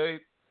bad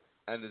shape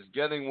and is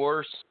getting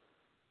worse.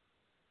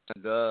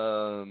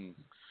 And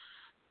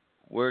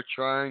we're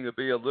trying to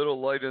be a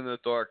little light in the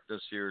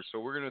darkness here.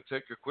 So we're going to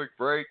take a quick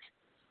break.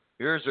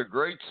 Here's a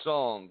great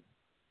song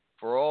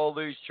for all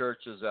these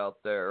churches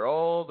out there,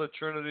 all the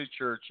Trinity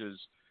churches.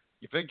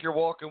 You think you're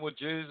walking with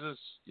Jesus?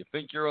 You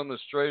think you're on the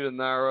straight and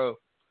narrow?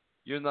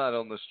 You're not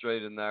on the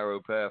straight and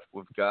narrow path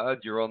with God.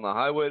 You're on the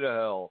highway to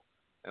hell.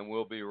 And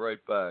we'll be right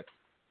back.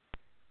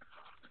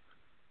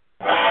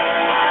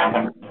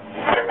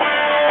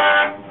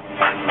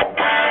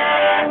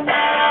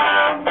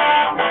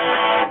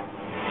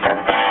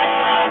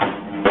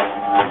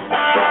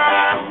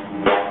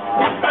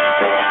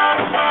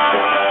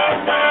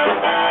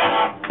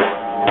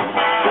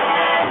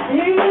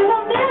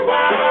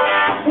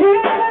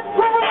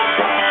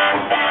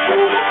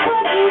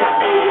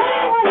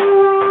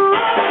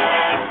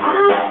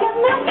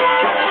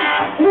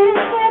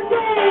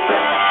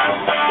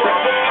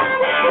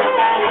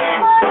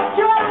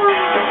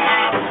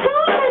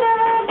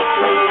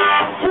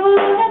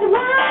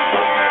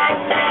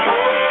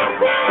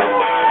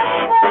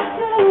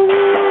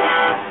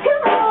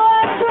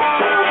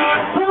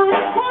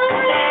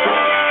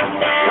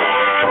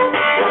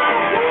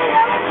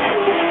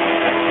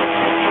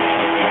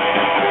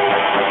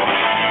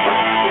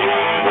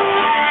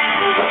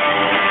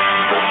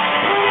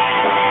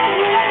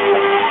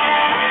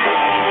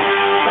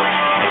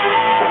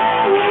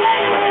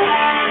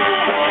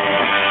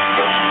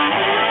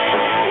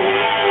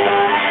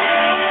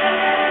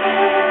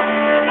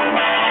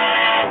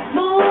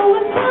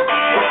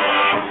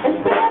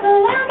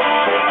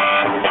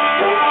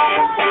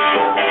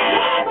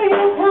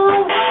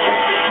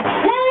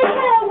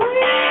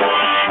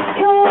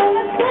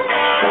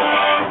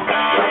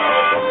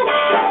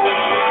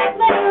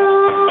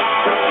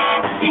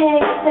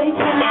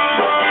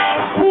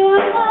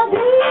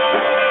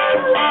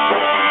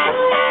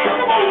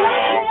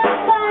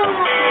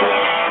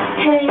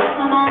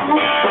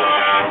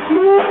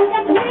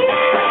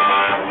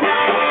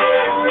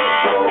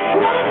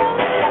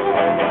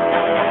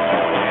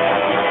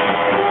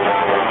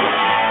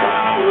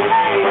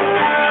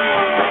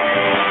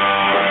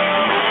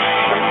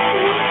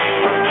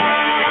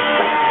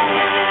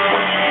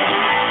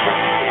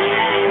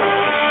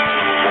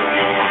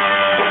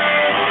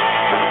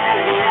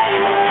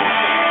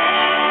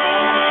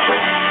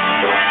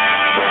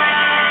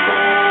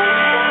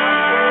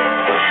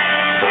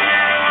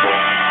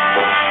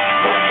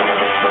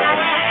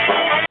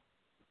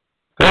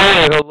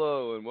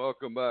 Hello, and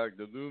welcome back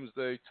to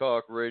Doomsday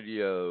Talk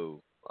Radio.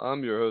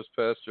 I'm your host,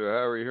 Pastor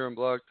Harry, here on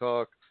Blog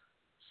Talk,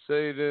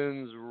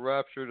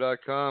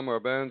 SatansRapture.com, our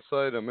band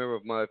site. I'm here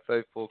with my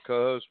faithful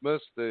co-host,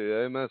 Misty.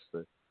 Hey,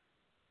 Misty.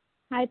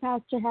 Hi,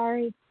 Pastor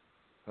Harry.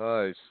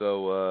 Hi.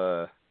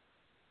 So,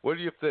 what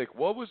do you think?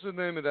 What was the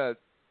name of that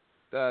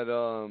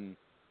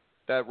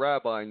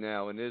rabbi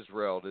now in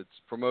Israel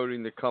that's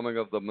promoting the coming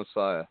of the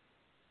Messiah?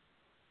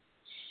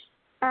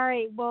 All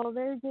right. Well,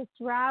 there's this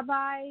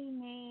rabbi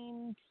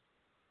named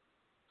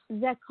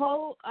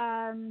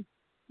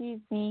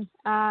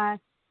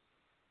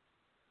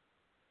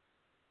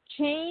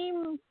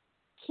Chaim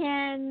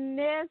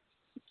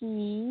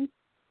Kanievsky,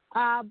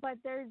 but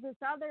there's this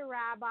other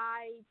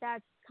rabbi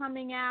that's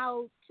coming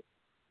out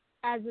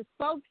as a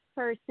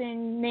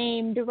spokesperson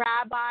named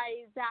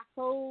Rabbi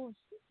Zakov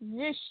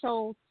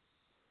Zishol,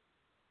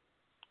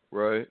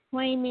 right,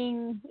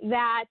 claiming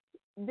that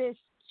this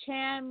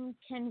Chaim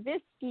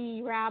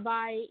Kanievsky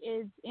rabbi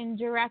is in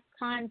direct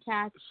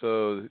contact.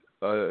 So,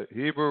 a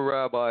Hebrew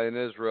rabbi in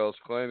Israel is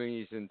claiming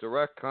he's in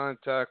direct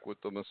contact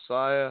with the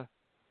Messiah.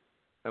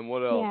 And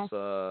what else?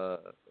 Yes.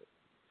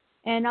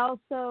 And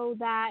also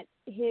that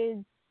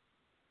his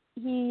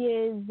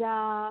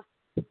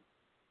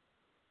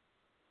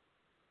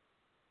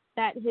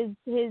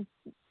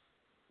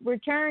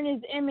return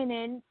is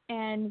imminent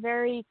and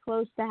very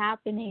close to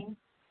happening.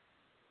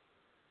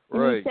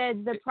 And right. he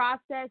said the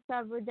process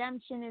of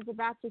redemption is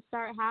about to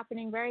start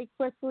happening very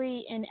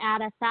quickly and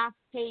at a fast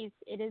pace.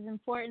 It is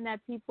important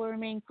that people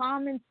remain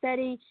calm and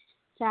steady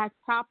to act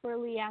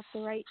properly at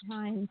the right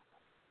time.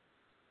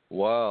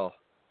 Wow.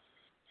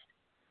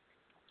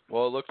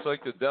 Well, it looks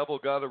like the devil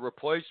got a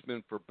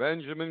replacement for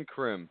Benjamin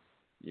Krim.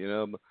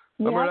 Remember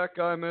that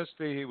guy,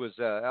 Misty? He was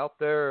out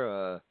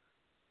there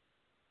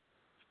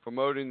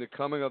promoting the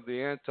coming of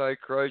the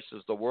Antichrist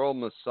as the world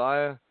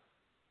Messiah.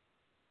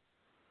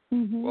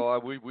 Mm-hmm. Well, I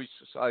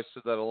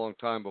said that a long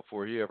time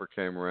before he ever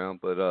came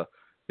around, but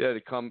he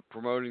come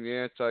promoting the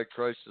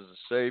Antichrist as the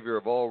savior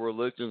of all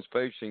religions,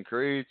 faiths, and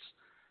creeds.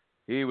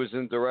 He was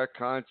in direct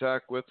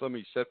contact with them,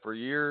 he said, for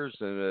years,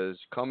 and his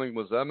coming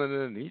was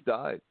imminent, and he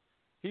died.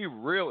 He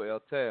really, I'll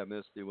tell you,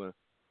 Misty, when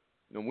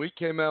we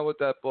came out with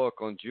that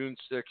book on June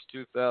 6,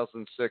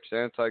 2006,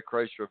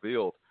 Antichrist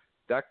Revealed,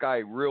 that guy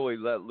really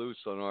let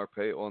loose on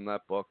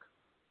that book.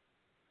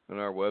 on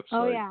our website.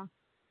 Oh, yeah.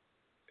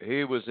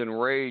 He was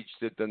enraged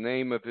that the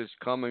name of his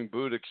coming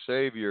Buddhic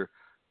savior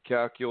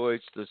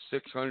calculates to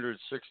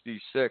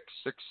 666,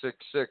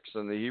 666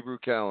 in the Hebrew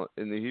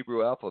in the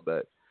Hebrew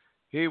alphabet.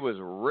 He was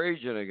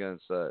raging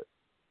against that.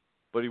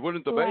 But he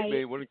wouldn't debate me.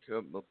 He wouldn't.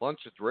 A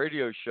bunch of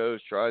radio shows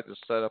tried to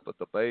set up a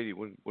debate. He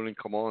wouldn't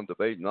come on and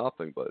debate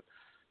nothing. But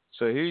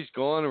so he's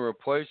gone and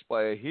replaced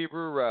by a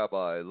Hebrew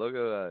rabbi. Look at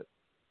that.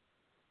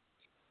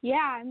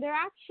 Yeah, and they're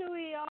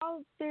actually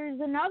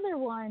there's another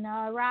one,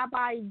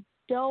 Rabbi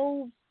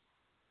Dove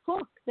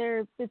Cook.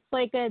 It's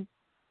like a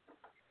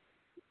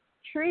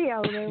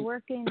trio. They're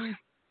working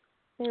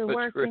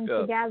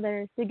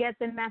together to get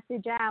the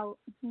message out.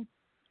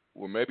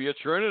 Or maybe a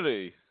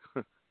trinity.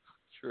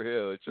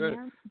 Trio. It's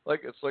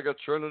like a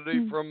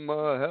trinity from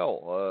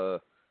hell.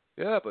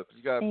 Yeah, but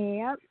you got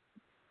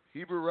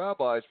Hebrew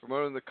rabbis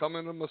promoting the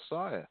coming of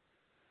Messiah.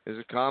 Is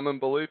a common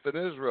belief in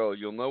Israel.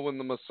 You'll know when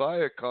the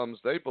Messiah comes,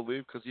 they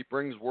believe, because he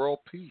brings world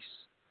peace.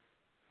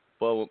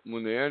 But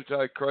when the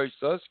Antichrist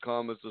does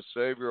come as the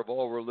savior of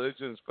all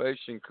religions, faiths,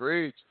 and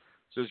creeds,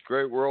 it's this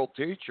great world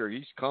teacher.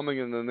 He's coming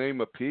in the name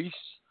of peace,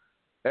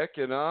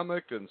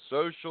 economic, and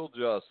social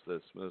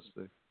justice,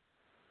 Misty.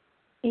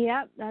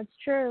 Yep, that's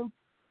true.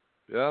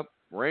 Yep,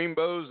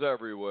 rainbows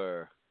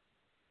everywhere.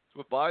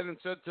 That's what Biden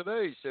said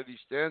today. He said he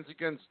stands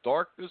against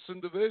darkness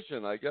and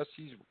division. I guess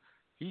he's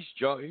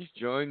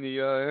joined the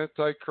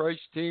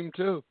Antichrist team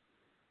too.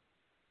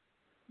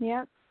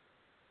 Yep.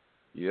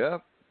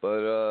 Yep,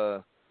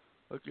 but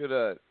look at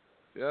that.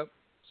 Yep.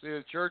 See,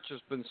 the church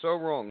has been so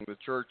wrong. The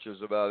church is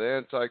about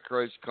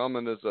Antichrist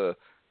coming as a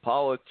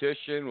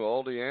politician with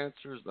all the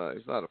answers. No,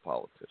 he's not a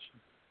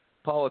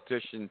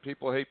politician.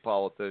 People hate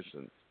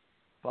politicians.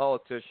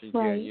 Politicians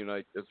can't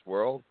unite this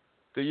world.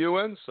 The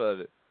UN said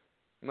it.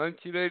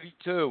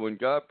 1982, when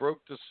God broke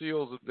the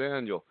seals of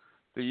Daniel,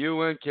 the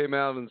UN came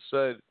out and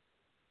said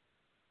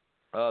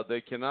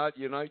they cannot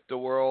unite the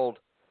world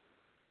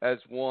as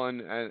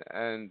one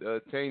and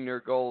attain their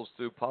goals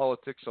through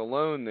politics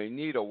alone. They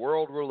need a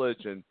world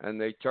religion.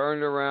 And they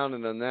turned around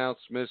and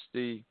announced,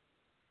 Misty,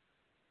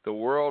 the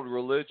world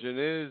religion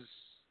is...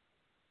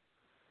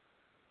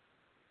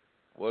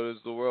 What is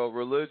the world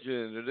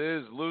religion? It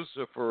is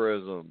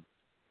Luciferism.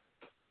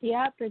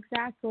 Yep,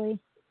 exactly.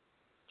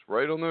 It's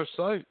right on their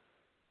site.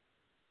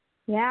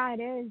 Yeah,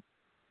 it is.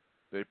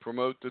 They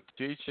promote the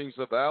teachings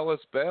of Alice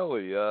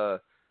Bailey.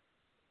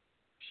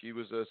 She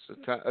was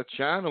a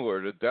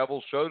channeler. The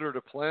devil showed her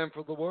the plan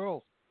for the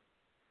world.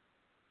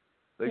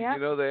 They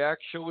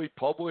actually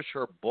publish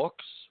her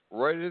books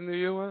right in the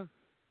UN.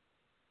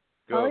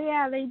 Oh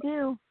yeah, they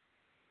do.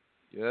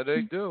 Yeah,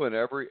 they do. And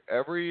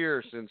every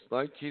year since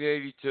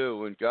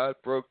 1982, when God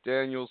broke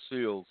Daniel's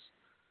seals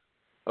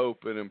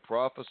open and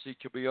prophecy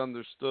could be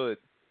understood,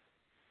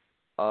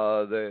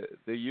 the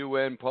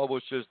UN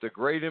publishes the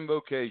Great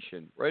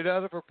Invocation right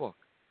out of her book.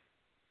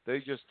 They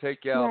just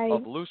take out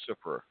of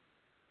Lucifer.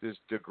 There's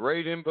the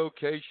Great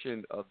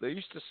Invocation of, they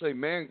used to say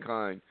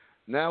mankind,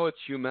 now it's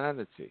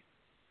humanity.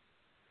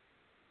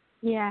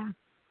 Yeah.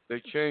 They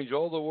change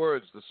all the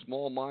words, the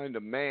small mind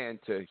of man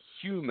to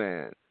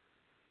human,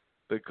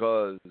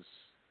 because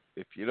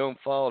if you don't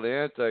follow the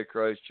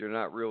Antichrist, you're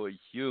not really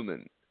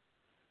human.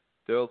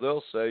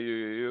 They'll say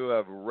you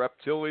have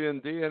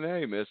reptilian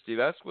DNA, Misty.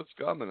 That's what's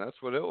coming.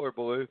 That's what Hitler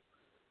believed.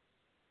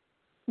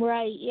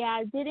 Right,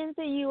 yeah. Didn't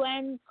the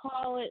UN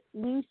call it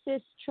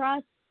Lucis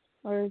Trust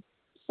or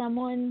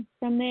someone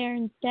from there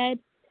instead?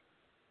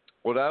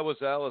 Well, that was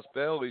Alice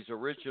Bailey's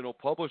original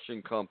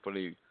publishing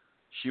company.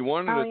 She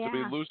wanted it to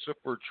be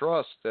Lucifer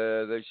Trust.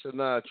 They said,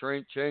 nah,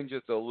 change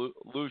it to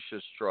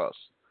Lucius Trust.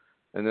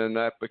 And then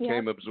that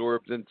became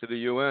absorbed into the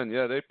UN.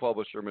 Yeah, they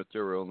publish her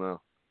material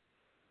now.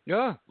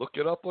 Yeah, look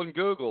it up on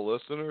Google,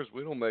 listeners.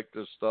 We don't make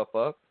this stuff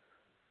up.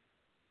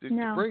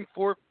 To bring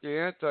forth the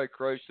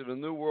Antichrist and the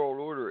New World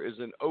Order is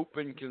an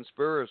open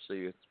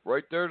conspiracy. It's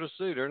right there to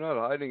see. They're not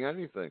hiding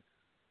anything.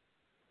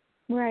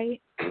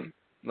 Right.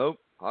 Nope,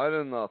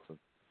 hiding nothing.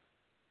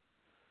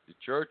 The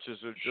churches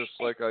are just,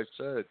 like I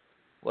said,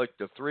 like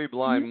the three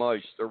blind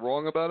mice. They're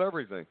wrong about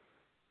everything.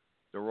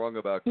 They're wrong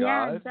about God.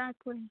 Yeah,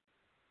 exactly.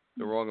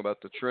 They're wrong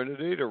about the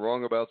Trinity. They're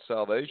wrong about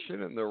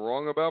salvation. And they're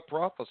wrong about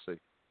prophecy.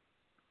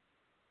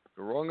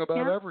 They're wrong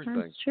about everything.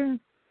 That's true.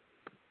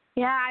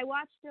 Yeah, I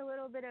watched a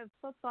little bit of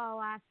football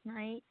last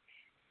night,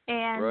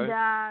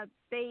 and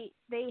they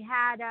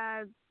had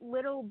a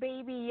little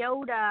baby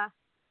Yoda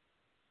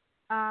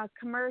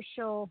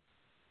commercial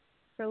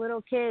for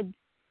little kids.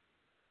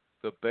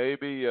 The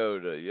baby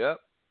Yoda,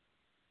 yep.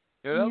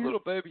 Yeah, that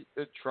little baby,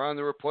 they're trying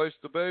to replace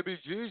the baby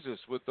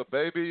Jesus with the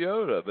baby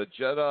Yoda, the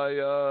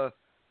Jedi,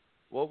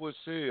 what was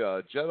he,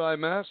 Jedi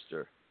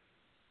Master.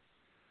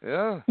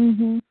 Yeah.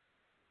 Mm-hmm.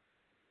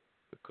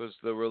 Because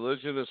the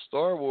religion of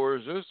Star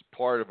Wars is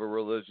part of a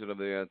religion of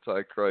the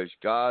Antichrist.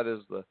 God is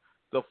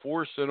the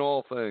force in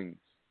all things.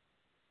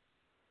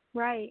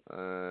 Right.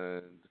 And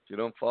if you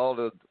don't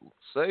follow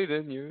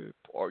Satan,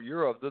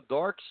 you're of the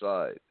dark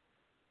side.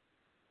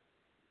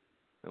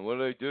 And what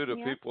do they do to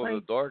people on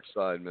the dark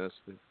side,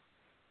 Misty?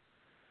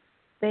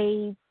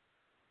 They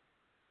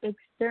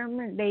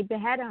they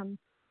behead them.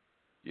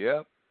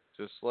 Yep.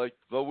 Just like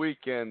The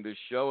Weeknd is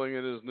showing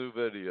in his new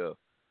video.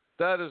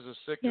 That is the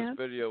sickest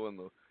video in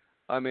the.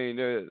 I mean,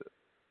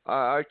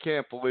 I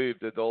can't believe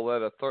that they'll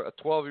let a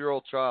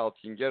 12-year-old child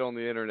can get on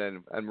the internet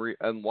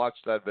and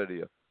watch that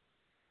video.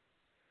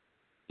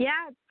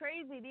 Yeah, it's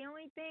crazy. The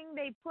only thing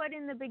they put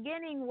in the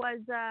beginning was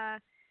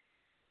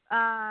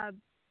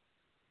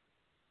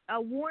a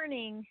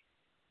warning,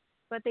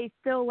 but they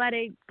still let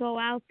it go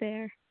out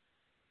there.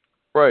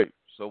 Right.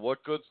 So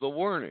what good's the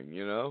warning,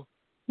 you know?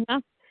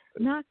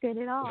 Not good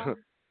at all.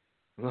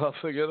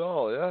 Nothing at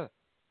all, yeah.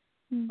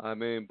 Mm. I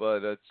mean,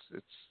 but it's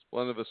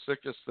one of the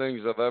sickest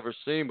things I've ever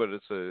seen, but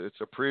it's a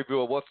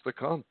preview of what's to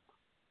come.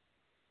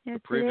 Yes,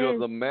 The preview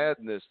of the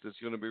madness that's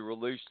going to be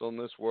released on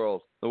this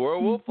world. The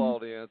world will follow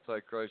the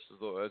Antichrist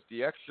as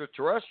the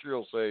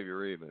extraterrestrial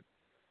savior, even.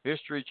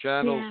 History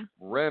Channel's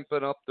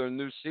ramping up their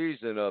new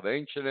season of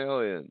Ancient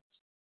Aliens.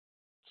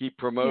 Keep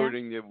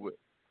promoting it.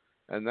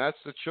 And that's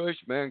the choice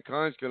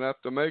mankind's going to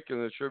have to make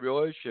in the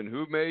tribulation.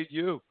 Who made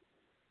you?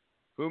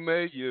 Who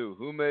made you?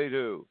 Who made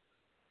who?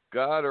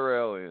 God or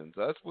aliens?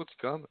 That's what's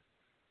coming.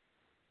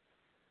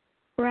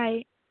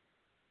 Right.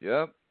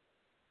 Yep.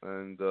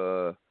 And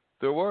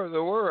there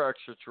were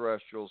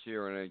extraterrestrials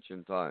here in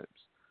ancient times.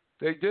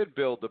 They did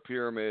build the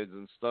pyramids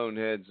and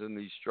Stoneheads and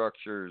these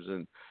structures,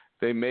 and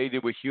they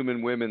mated with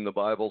human women, the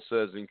Bible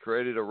says, and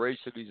created a race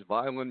of these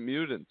violent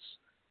mutants.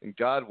 And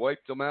God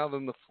wiped them out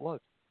in the flood.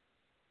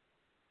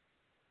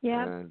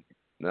 Yeah. And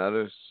now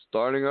they're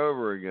starting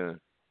over again.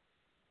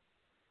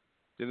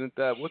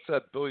 What's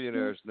that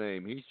billionaire's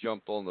name? He's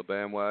jumped on the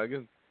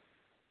bandwagon.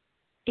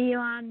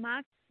 Elon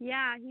Musk.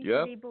 Yeah, he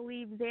said he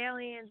believes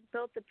aliens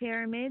built the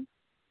pyramids.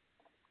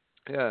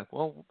 Yeah,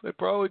 well, they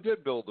probably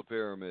did build the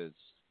pyramids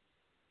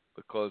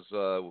because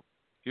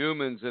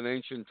humans in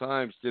ancient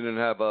times didn't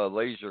have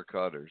laser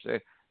cutters.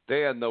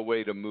 They had no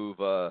way to move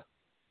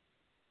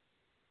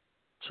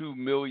 2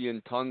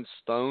 million ton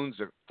stones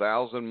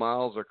 1,000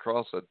 miles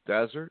across a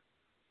desert.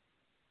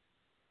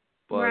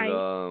 But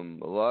a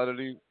lot of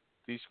these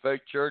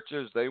fake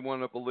churches, they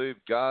want to believe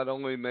God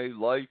only made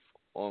life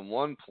on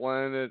one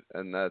planet,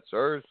 and that's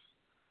Earth.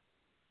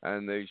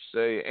 And they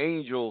say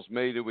angels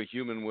made it with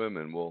human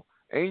women. Well,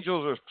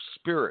 angels are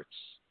spirits.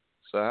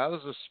 So how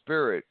does a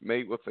spirit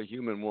mate with a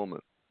human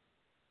woman?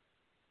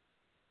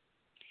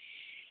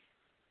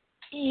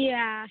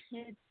 Yeah,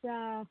 it's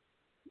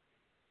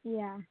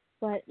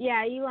but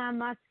Elon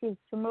Musk is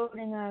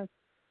promoting a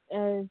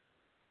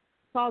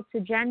false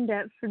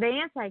agenda for the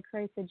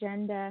Antichrist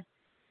agenda.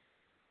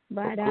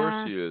 But of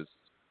course he is.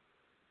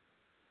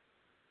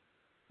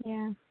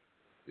 Yeah.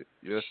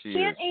 Yes, he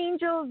Can't is.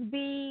 angels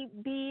be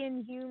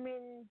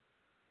in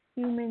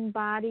human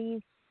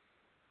bodies?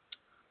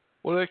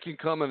 Well, they can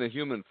come in a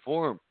human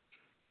form.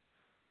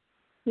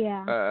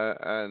 Yeah.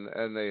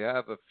 And they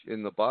have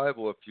in the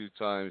Bible a few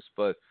times,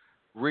 but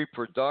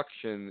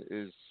reproduction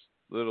is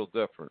a little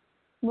different.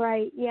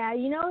 Right. Yeah.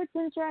 You know what's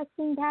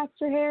interesting,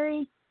 Pastor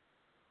Harry?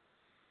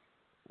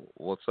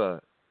 What's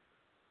that?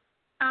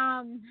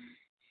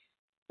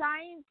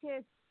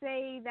 Scientists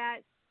say that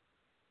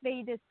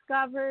they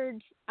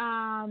discovered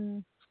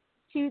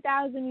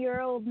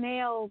 2,000-year-old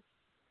nails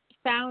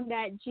found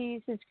at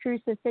Jesus'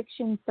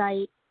 crucifixion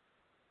site.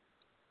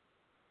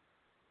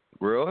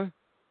 Really?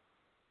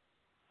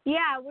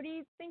 Yeah, what do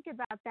you think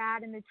about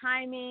that and the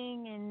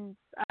timing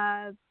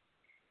and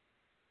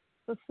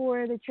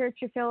before the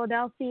Church of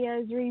Philadelphia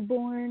is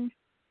reborn?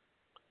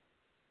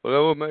 Well,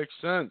 that would make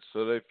sense.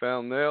 So they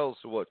found nails,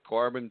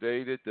 carbon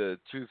dated to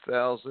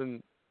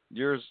 2,000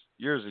 years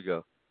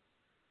ago.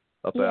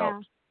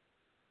 About.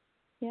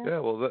 Yeah.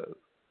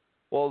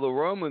 Well, the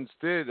Romans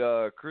did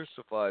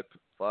crucify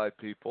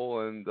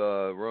people, and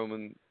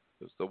Roman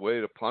was the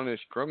way to punish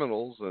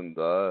criminals, and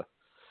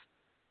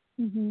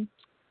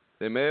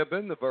they may have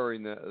been the very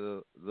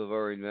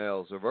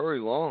nails. They're very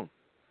long.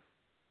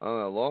 I don't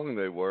know how long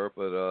they were,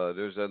 but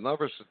there's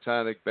another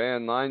satanic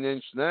band, 9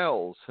 Inch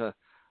Nails.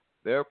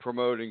 They're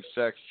promoting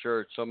sex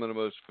church, some of the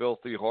most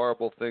filthy,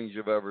 horrible things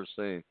you've ever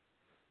seen.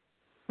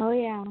 Oh,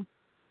 yeah.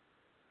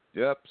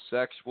 Yep,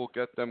 sex will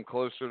get them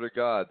closer to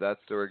God.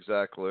 That's their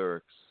exact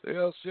lyrics.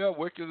 Yeah, see how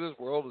wicked this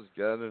world is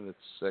getting? It's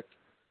sick.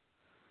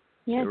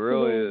 Yes, it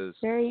really is.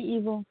 Very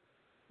evil.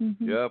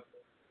 Yep.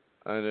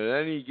 And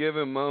at any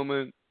given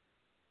moment,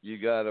 you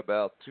got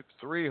about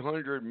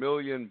 300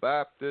 million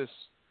Baptists,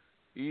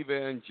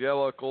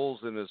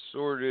 evangelicals, and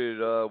assorted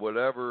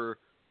whatever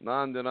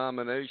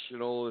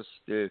non-denominationalists.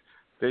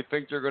 They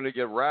think they're going to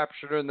get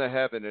raptured into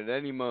heaven at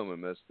any moment,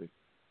 Misty.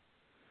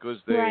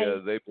 Because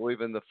they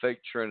believe in the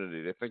fake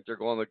Trinity. They think they're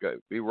going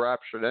to be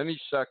raptured any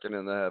second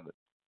into heaven.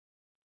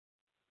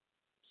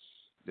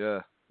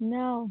 Yeah.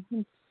 No,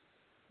 it's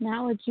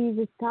not what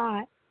Jesus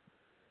taught.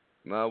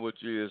 Not what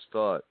Jesus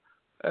taught.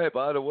 Hey,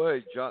 by the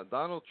way,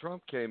 Donald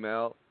Trump came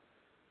out.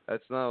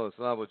 It's not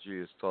what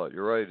Jesus taught.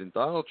 You're right. And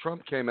Donald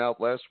Trump came out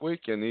last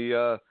week, and he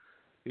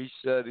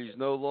said he's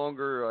no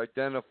longer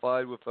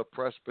identified with a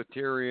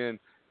Presbyterian.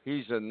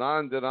 He's a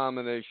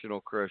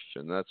non-denominational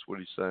Christian. That's what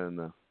he's saying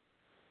now.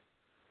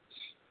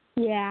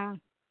 Yeah.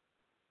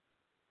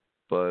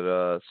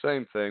 But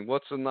same thing.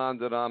 What's a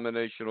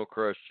non-denominational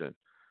Christian?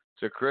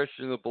 It's a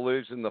Christian that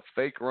believes in the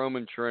fake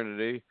Roman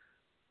Trinity,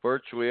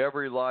 virtually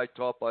every lie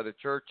taught by the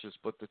churches,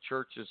 but the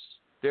churches,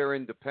 they're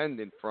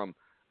independent from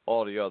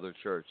all the other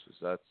churches.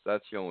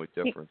 That's the only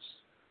difference.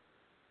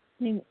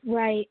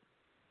 Right.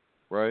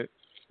 Right?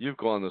 You've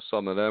gone to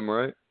some of them,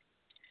 right?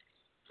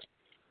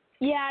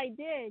 Yeah, I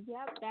did.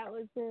 Yep, that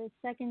was the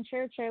second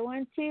church I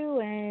went to,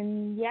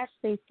 and yes,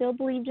 they still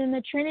believed in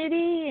the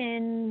Trinity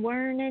and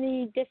weren't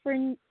any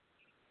different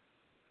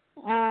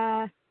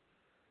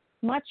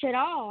much at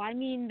all. I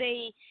mean,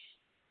 they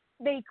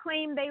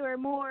claimed they were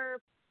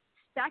more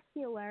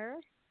secular.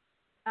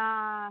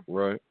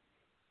 Right.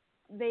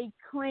 They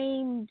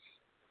claimed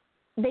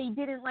they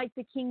didn't like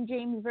the King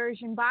James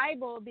Version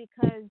Bible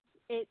because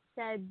it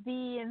said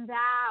thee and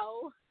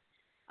thou.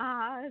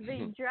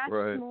 They dressed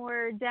right.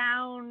 more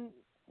down,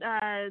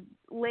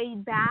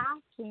 laid back,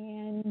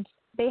 and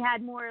they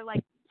had more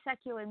like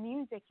secular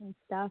music and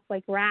stuff,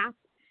 like rap,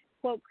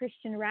 quote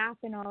Christian rap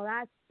and all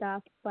that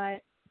stuff.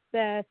 But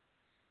the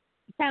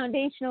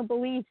foundational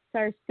beliefs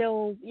are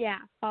still,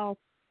 false.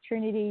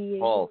 Trinity.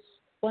 False.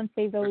 Once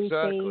they've always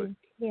Exactly. saved.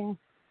 Yeah.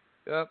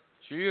 Yep.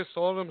 Jesus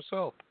told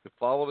himself, you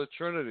follow the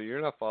Trinity.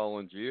 You're not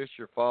following Jesus.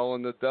 You're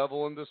following the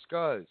devil in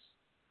disguise.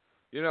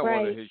 You're not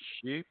one of his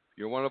sheep.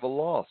 You're one of the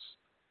lost.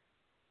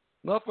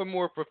 Nothing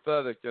more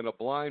pathetic than a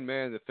blind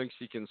man that thinks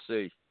he can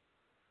see.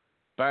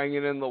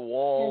 Banging in the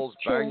walls,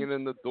 banging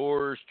in the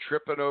doors,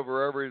 tripping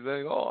over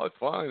everything. Oh, it's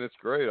fine. It's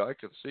great. I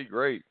can see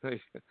great.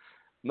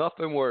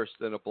 Nothing worse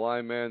than a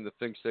blind man that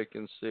thinks they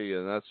can see.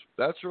 And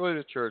that's really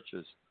the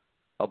churches.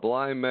 A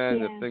blind man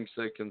that thinks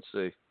they can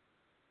see.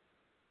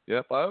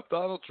 Yep, I hope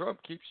Donald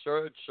Trump keeps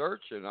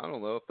searching. I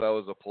don't know if that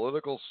was a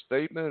political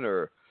statement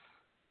or,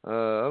 I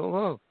don't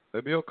know.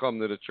 Maybe he'll come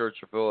to the Church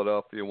of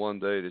Philadelphia one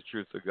day, the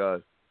truth of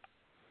God.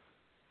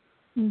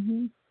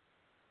 Mhm.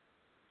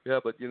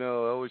 Yeah, but I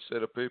always say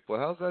to people,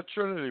 how's that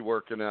Trinity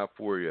working out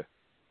for you?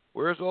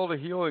 Where's all the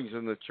healings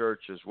in the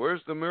churches?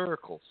 Where's the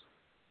miracles?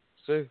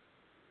 See?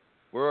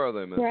 Where are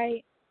they, man?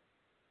 Right.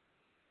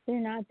 They're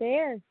not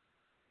there.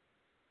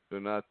 They're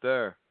not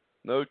there.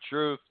 No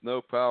truth,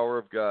 no power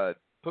of God.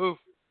 Poof,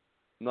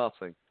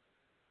 nothing.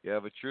 You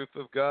have a truth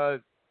of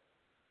God,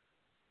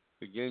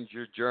 begins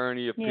your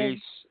journey of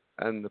peace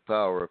and the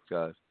power of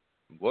God.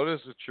 What is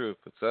the truth?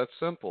 It's that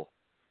simple.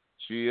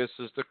 Jesus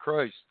is the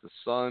Christ, the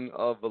Son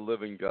of the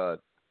living God.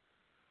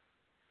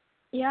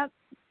 Yep,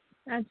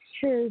 that's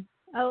true.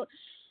 Oh,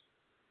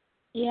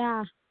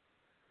 yeah.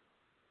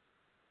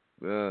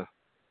 Yeah.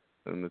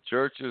 And the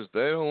churches,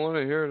 they don't want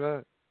to hear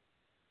that.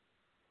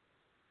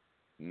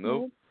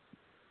 Nope.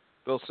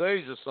 They'll say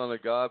he's the Son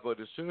of God, but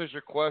as soon as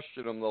you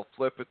question him, they'll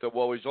flip it to,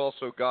 well, he's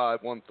also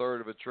God,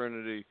 1/3 of a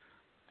Trinity.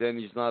 Then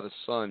he's not a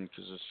son,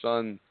 because the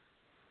Son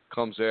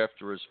comes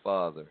after his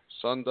Father.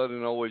 Son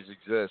doesn't always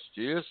exist.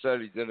 Jesus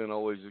said he didn't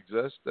always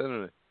exist,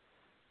 didn't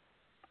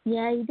he?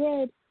 Yeah, he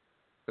did.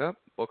 Yep,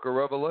 Book of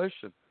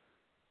Revelation.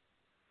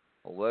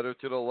 A letter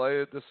to the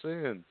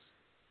Laodiceans.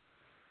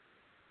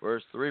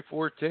 Verse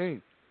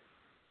 3:14.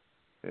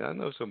 Yeah, I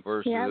know some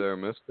verses there,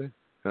 Misty.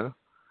 Huh?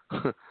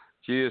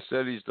 Jesus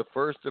said he's the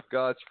first of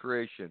God's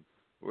creation.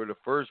 We're the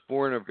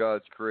firstborn of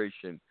God's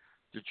creation.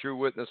 The true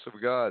witness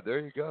of God. There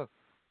you go.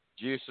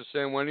 Jesus is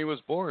saying when he was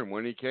born,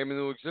 when he came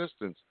into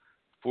existence,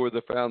 for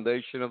the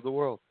foundation of the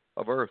world,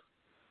 of earth.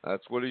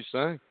 That's what he's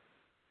saying.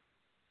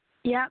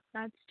 Yep,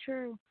 that's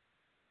true.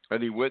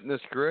 And he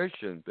witnessed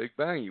creation. Big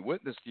Bang. He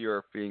witnessed the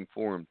earth being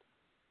formed.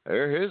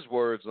 They're his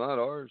words, not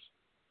ours.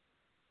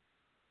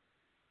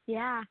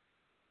 Yeah.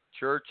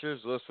 Churches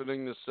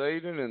listening to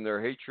Satan and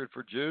their hatred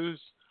for Jews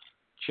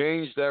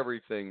changed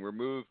everything,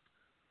 removed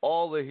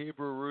all the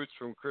Hebrew roots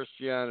from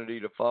Christianity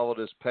to follow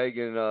this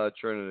pagan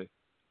Trinity.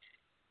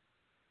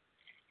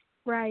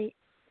 Right.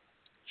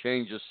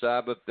 Changed the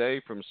Sabbath day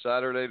from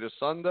Saturday to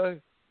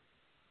Sunday.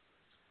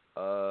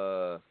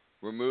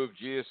 Removed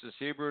Jesus'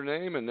 Hebrew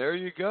name, and there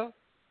you go.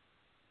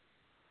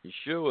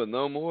 Yeshua,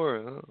 no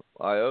more.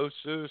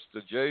 Iosus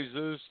to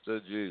Jesus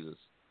to Jesus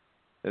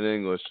in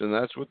English. And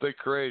that's what they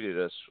created,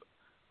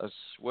 a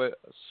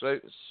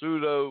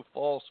pseudo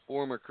false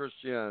form of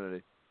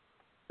Christianity.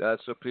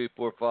 That's what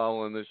people are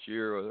following this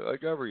year,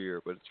 like every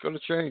year, but it's going to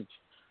change.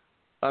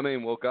 I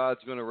mean, well,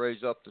 God's going to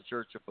raise up the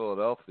Church of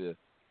Philadelphia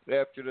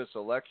after this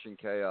election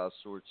chaos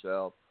sorts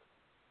out.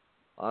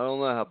 I don't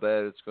know how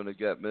bad it's going to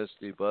get,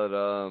 Misty, but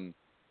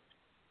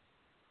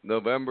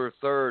November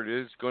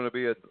 3rd is going to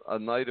be a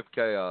night of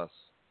chaos.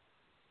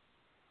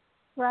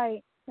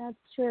 Right, that's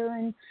true.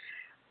 And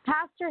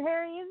Pastor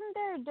Harry, isn't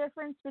there a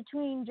difference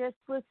between just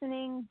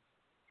listening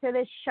to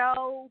the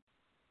show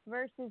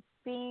versus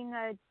being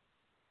a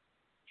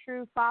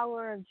true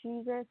follower of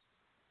Jesus?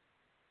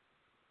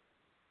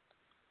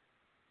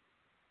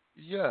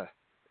 Yeah.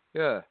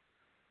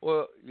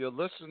 Well, you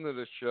listen to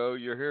the show,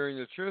 you're hearing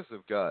the truth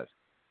of God.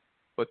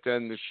 But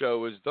then the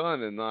show is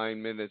done in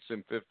 9 minutes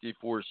and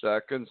 54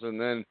 seconds, and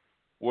then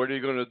what are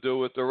you going to do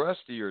with the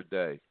rest of your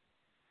day?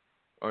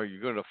 Are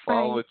you going to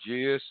follow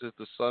Jesus as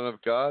the Son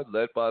of God,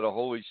 led by the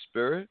Holy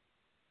Spirit?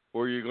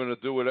 Or are you going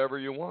to do whatever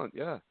you want?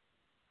 Yeah.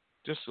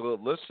 just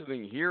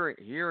listening,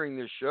 hearing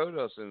this show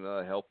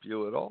doesn't help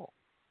you at all.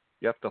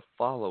 You have to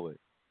follow it.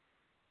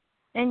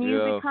 And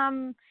Yeah.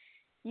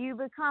 you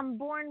become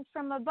born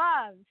from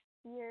above.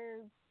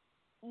 You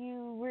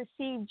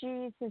receive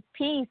Jesus'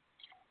 peace,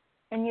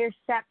 and you're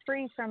set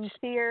free from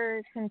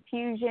fear,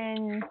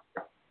 confusion,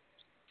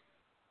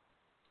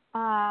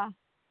 and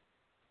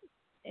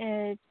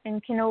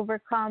can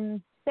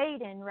overcome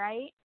Satan,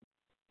 right?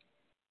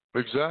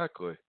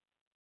 Exactly.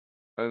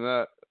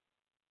 And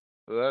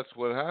that's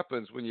what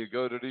happens when you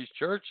go to these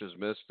churches,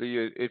 Misty.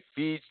 It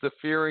feeds the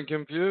fear and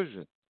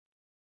confusion.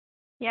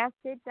 Yes,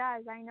 it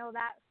does. I know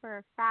that for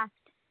a fact,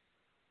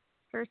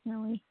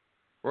 personally.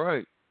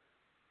 Right.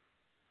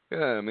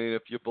 Yeah, I mean,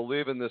 if you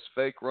believe in this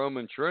fake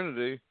Roman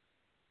Trinity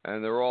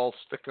and they're all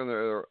sticking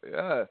there,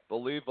 yeah,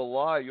 believe a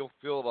lie, you'll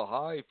feel the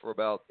high for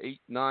about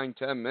 8, 9,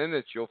 10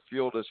 minutes. You'll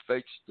feel this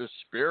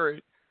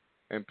spirit,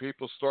 and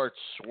people start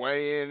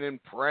swaying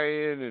and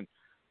praying and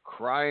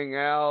crying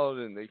out,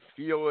 and they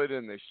feel it,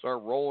 and they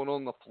start rolling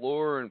on the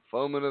floor and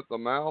foaming at the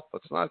mouth.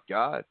 It's not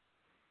God.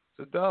 It's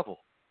the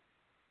devil.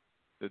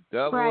 The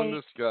devil in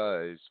Right.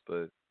 disguise.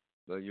 But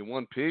you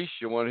want peace,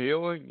 you want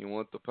healing, you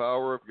want the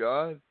power of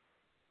God.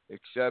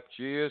 Accept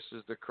Jesus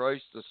as the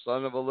Christ, the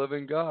Son of a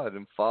living God,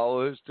 and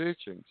follow his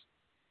teachings.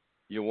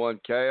 You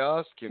want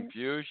chaos,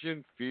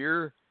 confusion,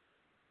 fear?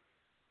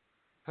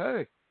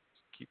 Hey,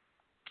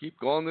 keep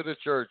going to the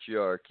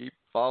churchyard. Keep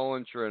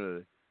following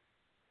Trinity.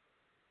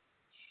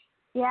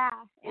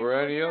 Yeah. Or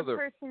And any wouldn't other.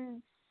 a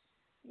person,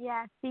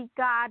 seek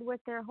God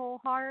with their whole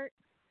heart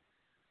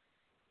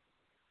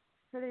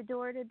for the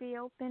door to be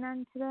open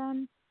unto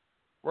them?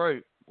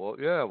 Right. Well,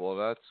 yeah. Well,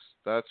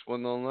 that's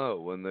when they'll know,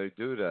 when they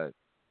do that.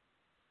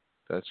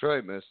 That's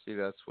right, Misty.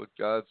 That's what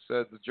God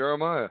said to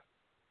Jeremiah.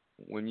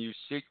 When you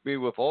seek me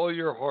with all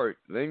your heart,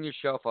 then you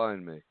shall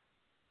find me.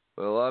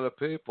 But a lot of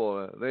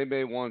people, they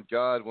may want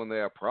God when they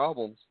have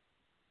problems,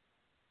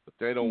 but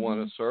they don't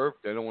want to serve.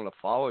 They don't want to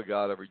follow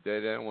God every day.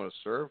 They don't want to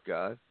serve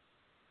God.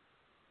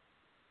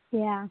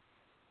 Yeah.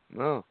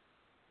 No.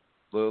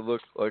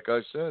 Look, like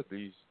I said,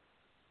 these,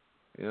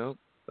 they don't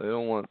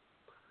want,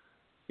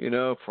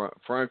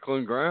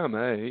 Franklin Graham,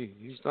 hey,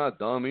 he's not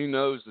dumb. He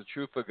knows the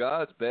truth of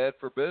God's bad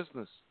for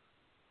business.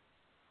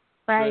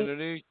 Right.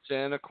 Trinity,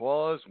 Santa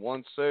Claus,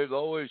 once saved,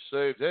 always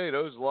saved. Hey,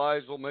 those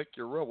lies will make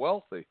you real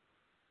wealthy.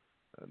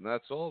 And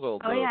that's all they'll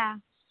do. Oh, yeah.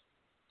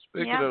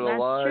 Speaking Yep, of the that's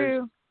lies.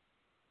 true.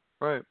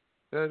 Right.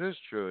 That is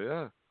true,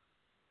 yeah.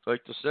 It's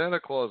like the Santa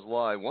Claus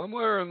lie. One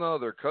way or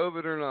another,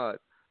 COVID or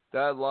not,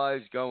 that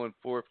lie's going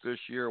forth this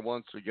year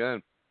once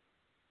again.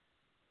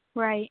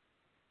 Right.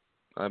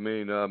 I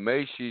mean,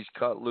 Macy's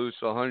cut loose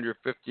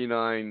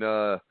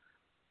 159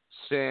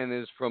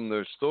 Santas from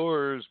their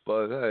stores,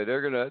 but hey,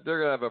 they're gonna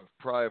have a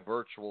probably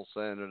virtual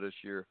Santa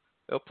this year.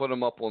 They'll put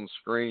them up on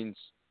screens.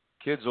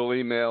 Kids will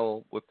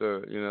email with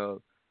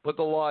but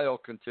the lie will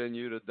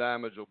continue. The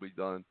damage will be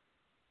done.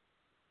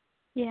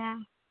 Yeah.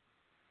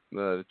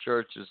 The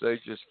churches, they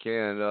just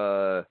can't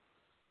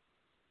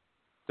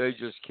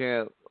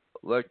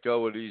let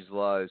go of these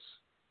lies.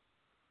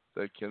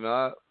 They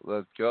cannot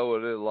let go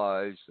of the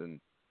lies.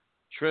 And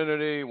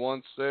Trinity,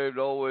 once saved,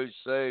 always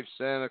saved.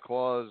 Santa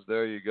Claus,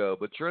 there you go.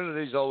 But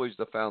Trinity's always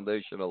the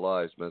foundation of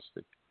lies,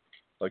 Misty,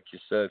 like you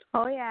said.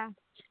 Oh, yeah.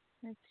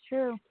 That's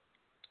true.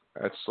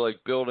 It's like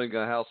building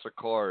a house of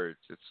cards.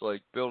 It's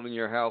like building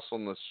your house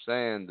on the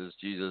sand, as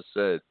Jesus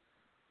said.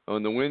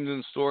 When the wind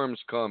and storms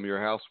come,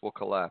 your house will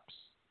collapse.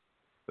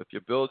 If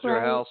you build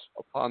your house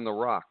upon the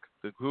rock,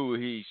 who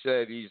he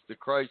said he's the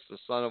Christ, the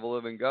Son of a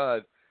living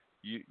God,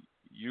 you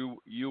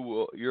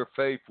will, your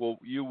faith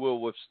you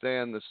will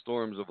withstand the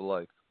storms of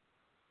life.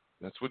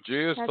 That's what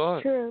Jesus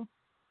taught. That's true.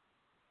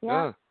 Yep,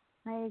 Yeah.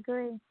 I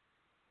agree.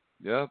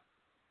 Yep.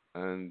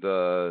 And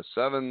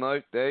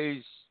 7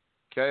 days,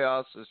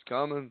 chaos is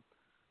coming.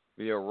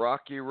 Be a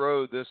rocky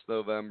road this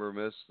November,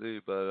 Misty,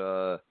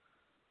 but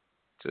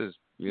just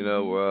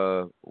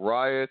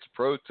riots,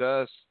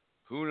 protests.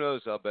 Who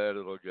knows how bad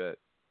it'll get?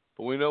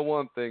 But we know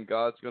one thing: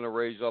 God's going to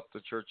raise up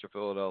the Church of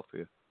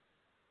Philadelphia.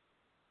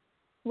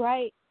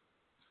 Right.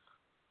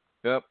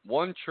 Yep,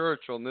 one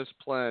church on this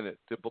planet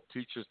that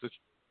teaches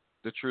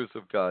the truth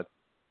of God.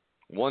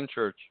 One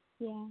church.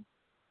 Yeah.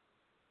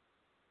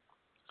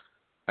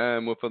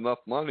 And with enough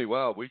money,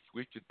 wow, we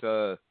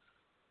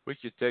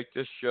could take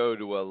this show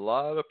to a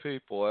lot of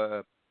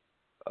people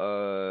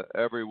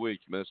every week,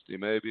 Misty.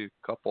 Maybe a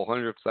couple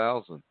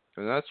 100,000,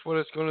 and that's what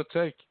it's going to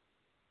take.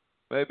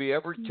 Maybe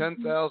every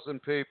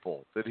 10,000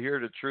 people that hear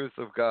the truth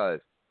of God,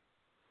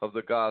 of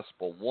the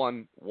gospel,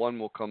 one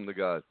will come to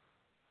God.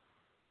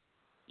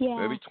 Yeah.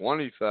 Maybe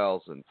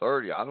 20,000,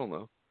 30, I don't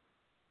know.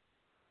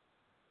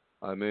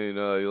 I mean,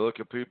 you look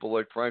at people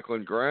like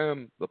Franklin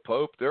Graham, the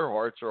Pope. Their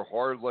hearts are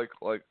hard like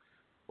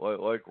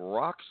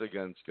rocks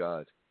against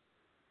God,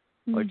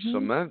 like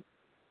cement.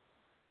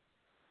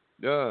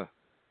 Yeah,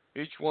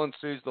 each one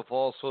sees the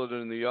falsehood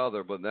in the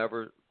other, but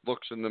never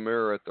looks in the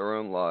mirror at their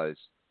own lies,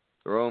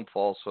 their own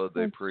falsehood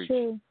they That's preach.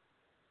 True.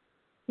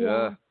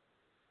 Yeah.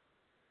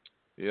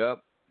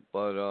 Yep.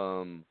 But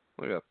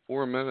we got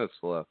 4 minutes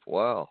left.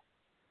 Wow.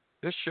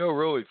 This show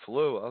really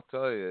flew. I'll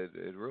tell you,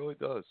 it really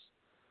does.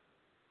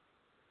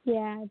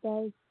 Yeah, it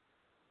does.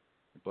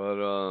 But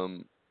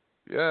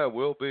yeah,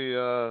 we'll be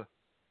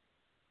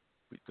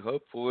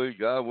hopefully,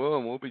 God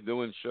willing, we'll be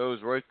doing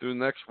shows right through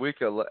next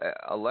week.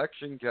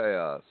 Election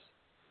chaos.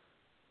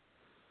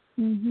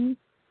 Mhm.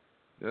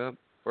 Yeah,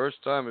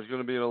 first time there's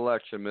going to be an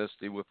election,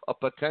 Misty, with a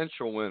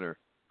potential winner.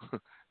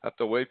 Have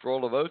to wait for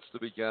all the votes to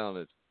be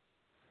counted.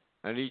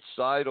 And each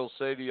side will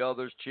say the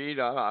others cheat.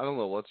 I don't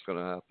know what's going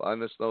to happen. I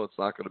just know it's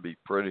not going to be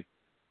pretty.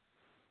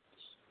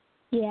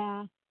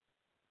 Yeah.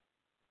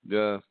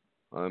 Yeah.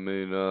 I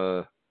mean,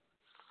 I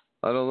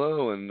don't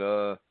know. And,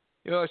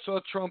 I saw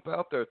Trump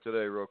out there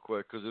today real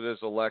quick because it is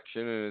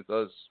election and it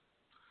does,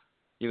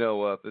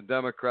 if the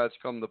Democrats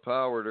come to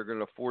power, they're going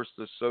to force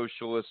the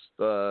socialist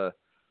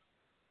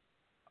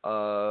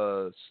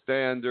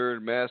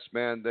standard, mass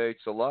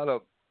mandates, a lot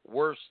of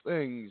worse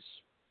things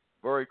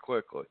very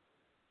quickly.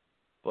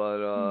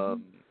 But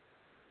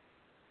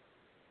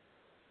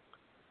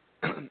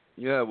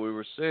yeah, we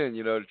were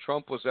seeing,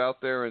 Trump was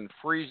out there in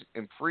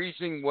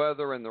freezing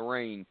weather and the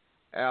rain,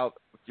 out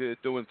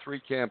doing 3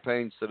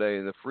 campaigns today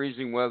in the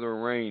freezing weather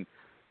and rain.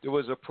 There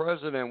was a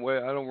president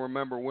where I don't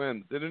remember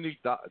when. Didn't he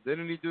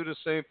do the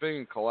same thing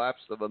and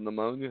collapsed of a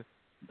pneumonia?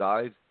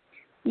 Died?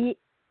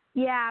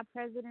 Yeah,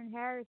 President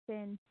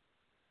Harrison.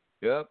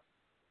 Yep.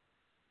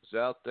 Was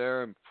out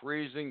there in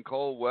freezing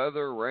cold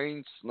weather,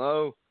 rain,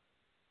 snow.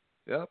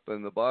 Yep,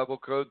 and the Bible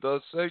code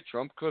does say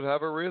Trump could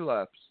have a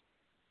relapse.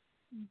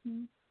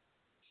 Mhm.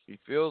 He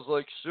feels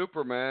like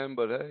Superman,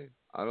 but hey,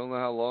 I don't know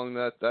how long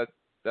that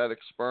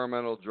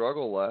experimental drug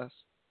will last.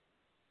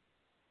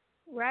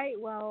 Right.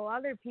 Well,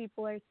 other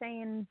people are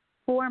saying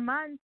 4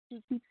 months.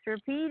 He keeps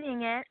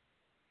repeating it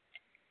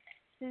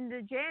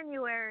into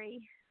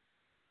January.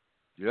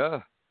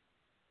 Yeah.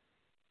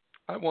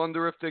 I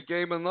wonder if they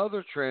gave him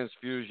another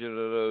transfusion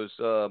of those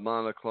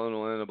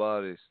monoclonal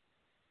antibodies.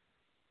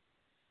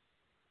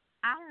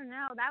 I don't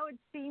know. That would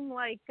seem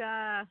like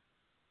a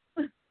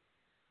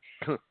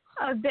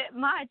bit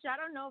much. I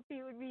don't know if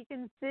he would be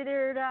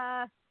considered.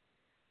 I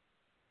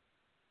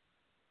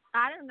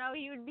don't know.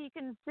 He would be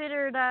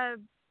considered a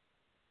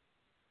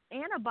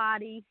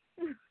antibody.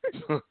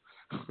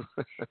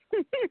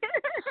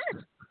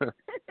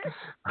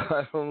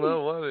 I don't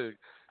know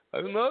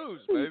who knows?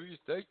 Maybe he's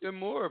taking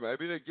more.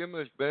 Maybe they give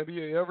him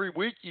maybe every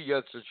week he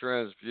gets a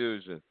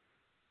transfusion.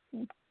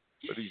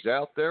 But he's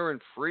out there in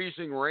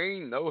freezing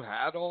rain, no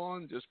hat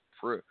on, just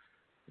I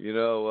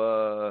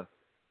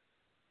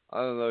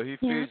don't know. He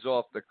feeds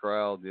off the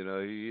crowd.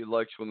 He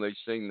likes when they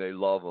sing. They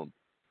love him.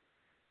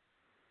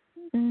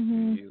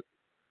 Mhm.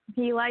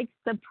 He likes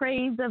the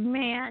praise of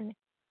man,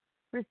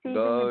 receiving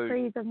the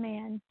praise of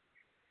man.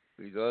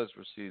 He does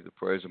receive the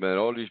praise of man.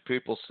 All these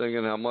people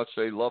singing how much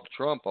they love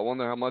Trump. I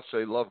wonder how much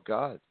they love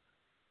God.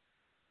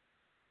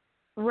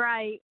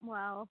 Right.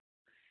 Well.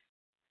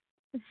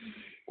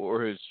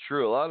 Or his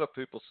truth. A lot of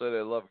people say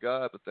they love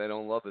God, but they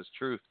don't love his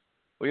truth.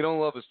 Well, you don't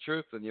love his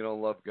truth, then you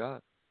don't love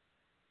God.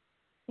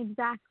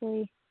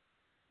 Exactly.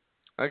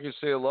 I can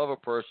say I love a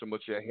person,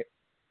 but you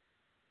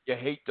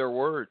hate their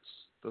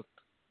words. That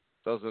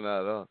doesn't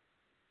add up.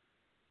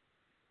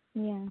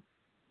 Yeah.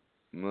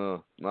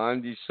 No.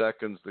 90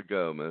 seconds to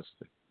go,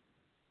 Misty.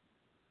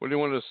 What do you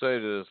want to say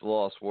to this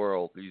lost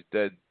world, these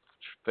dead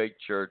fake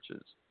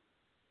churches?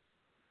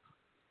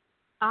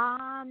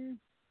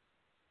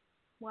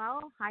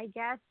 Well, I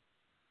guess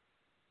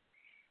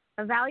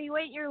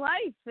evaluate your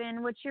life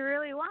and what you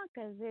really want,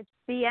 because it's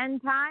the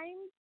end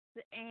times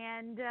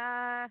and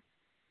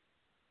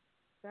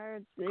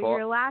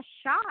your last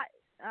shot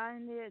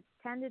in the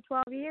 10 to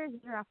 12 years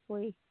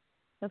roughly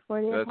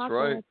before the apocalypse. That's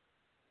right.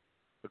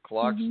 The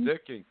clock's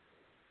ticking.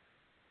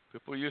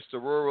 People used to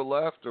roar with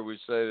laughter. We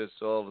say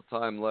this all the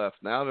time, laugh.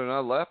 Now they're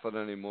not laughing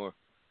anymore.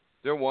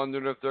 They're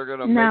wondering if they're going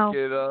to make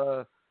it.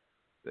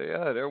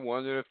 They're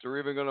wondering if they're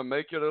even going to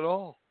make it at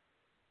all.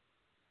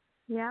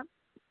 Yep.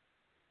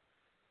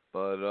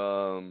 But,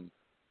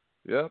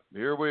 yep,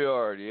 here we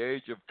are, the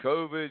age of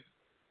COVID,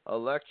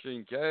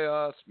 election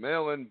chaos,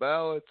 mail-in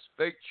ballots,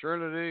 fake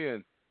Trinity,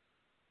 and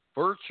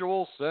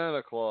virtual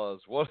Santa Claus.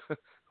 What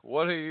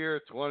a year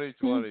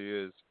 2020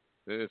 is.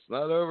 It's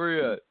not over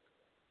yet.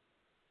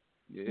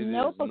 It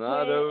nope. is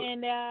not over.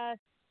 And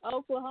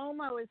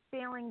Oklahoma was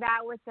feeling that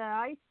with the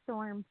ice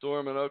storm.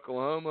 Storm in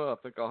Oklahoma, I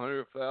think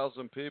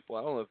 100,000 people.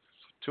 I don't know,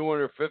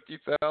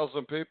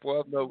 250,000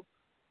 people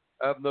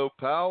have no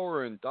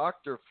power. And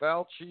Dr.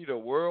 Fauci, the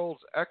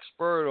world's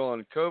expert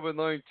on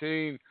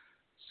COVID-19,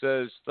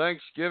 says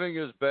Thanksgiving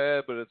is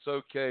bad, but it's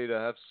okay to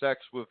have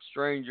sex with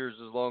strangers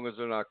as long as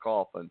they're not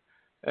coughing.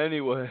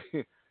 Anyway,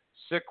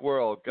 sick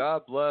world.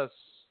 God bless.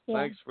 Yeah.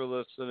 Thanks for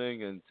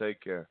listening and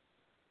take care.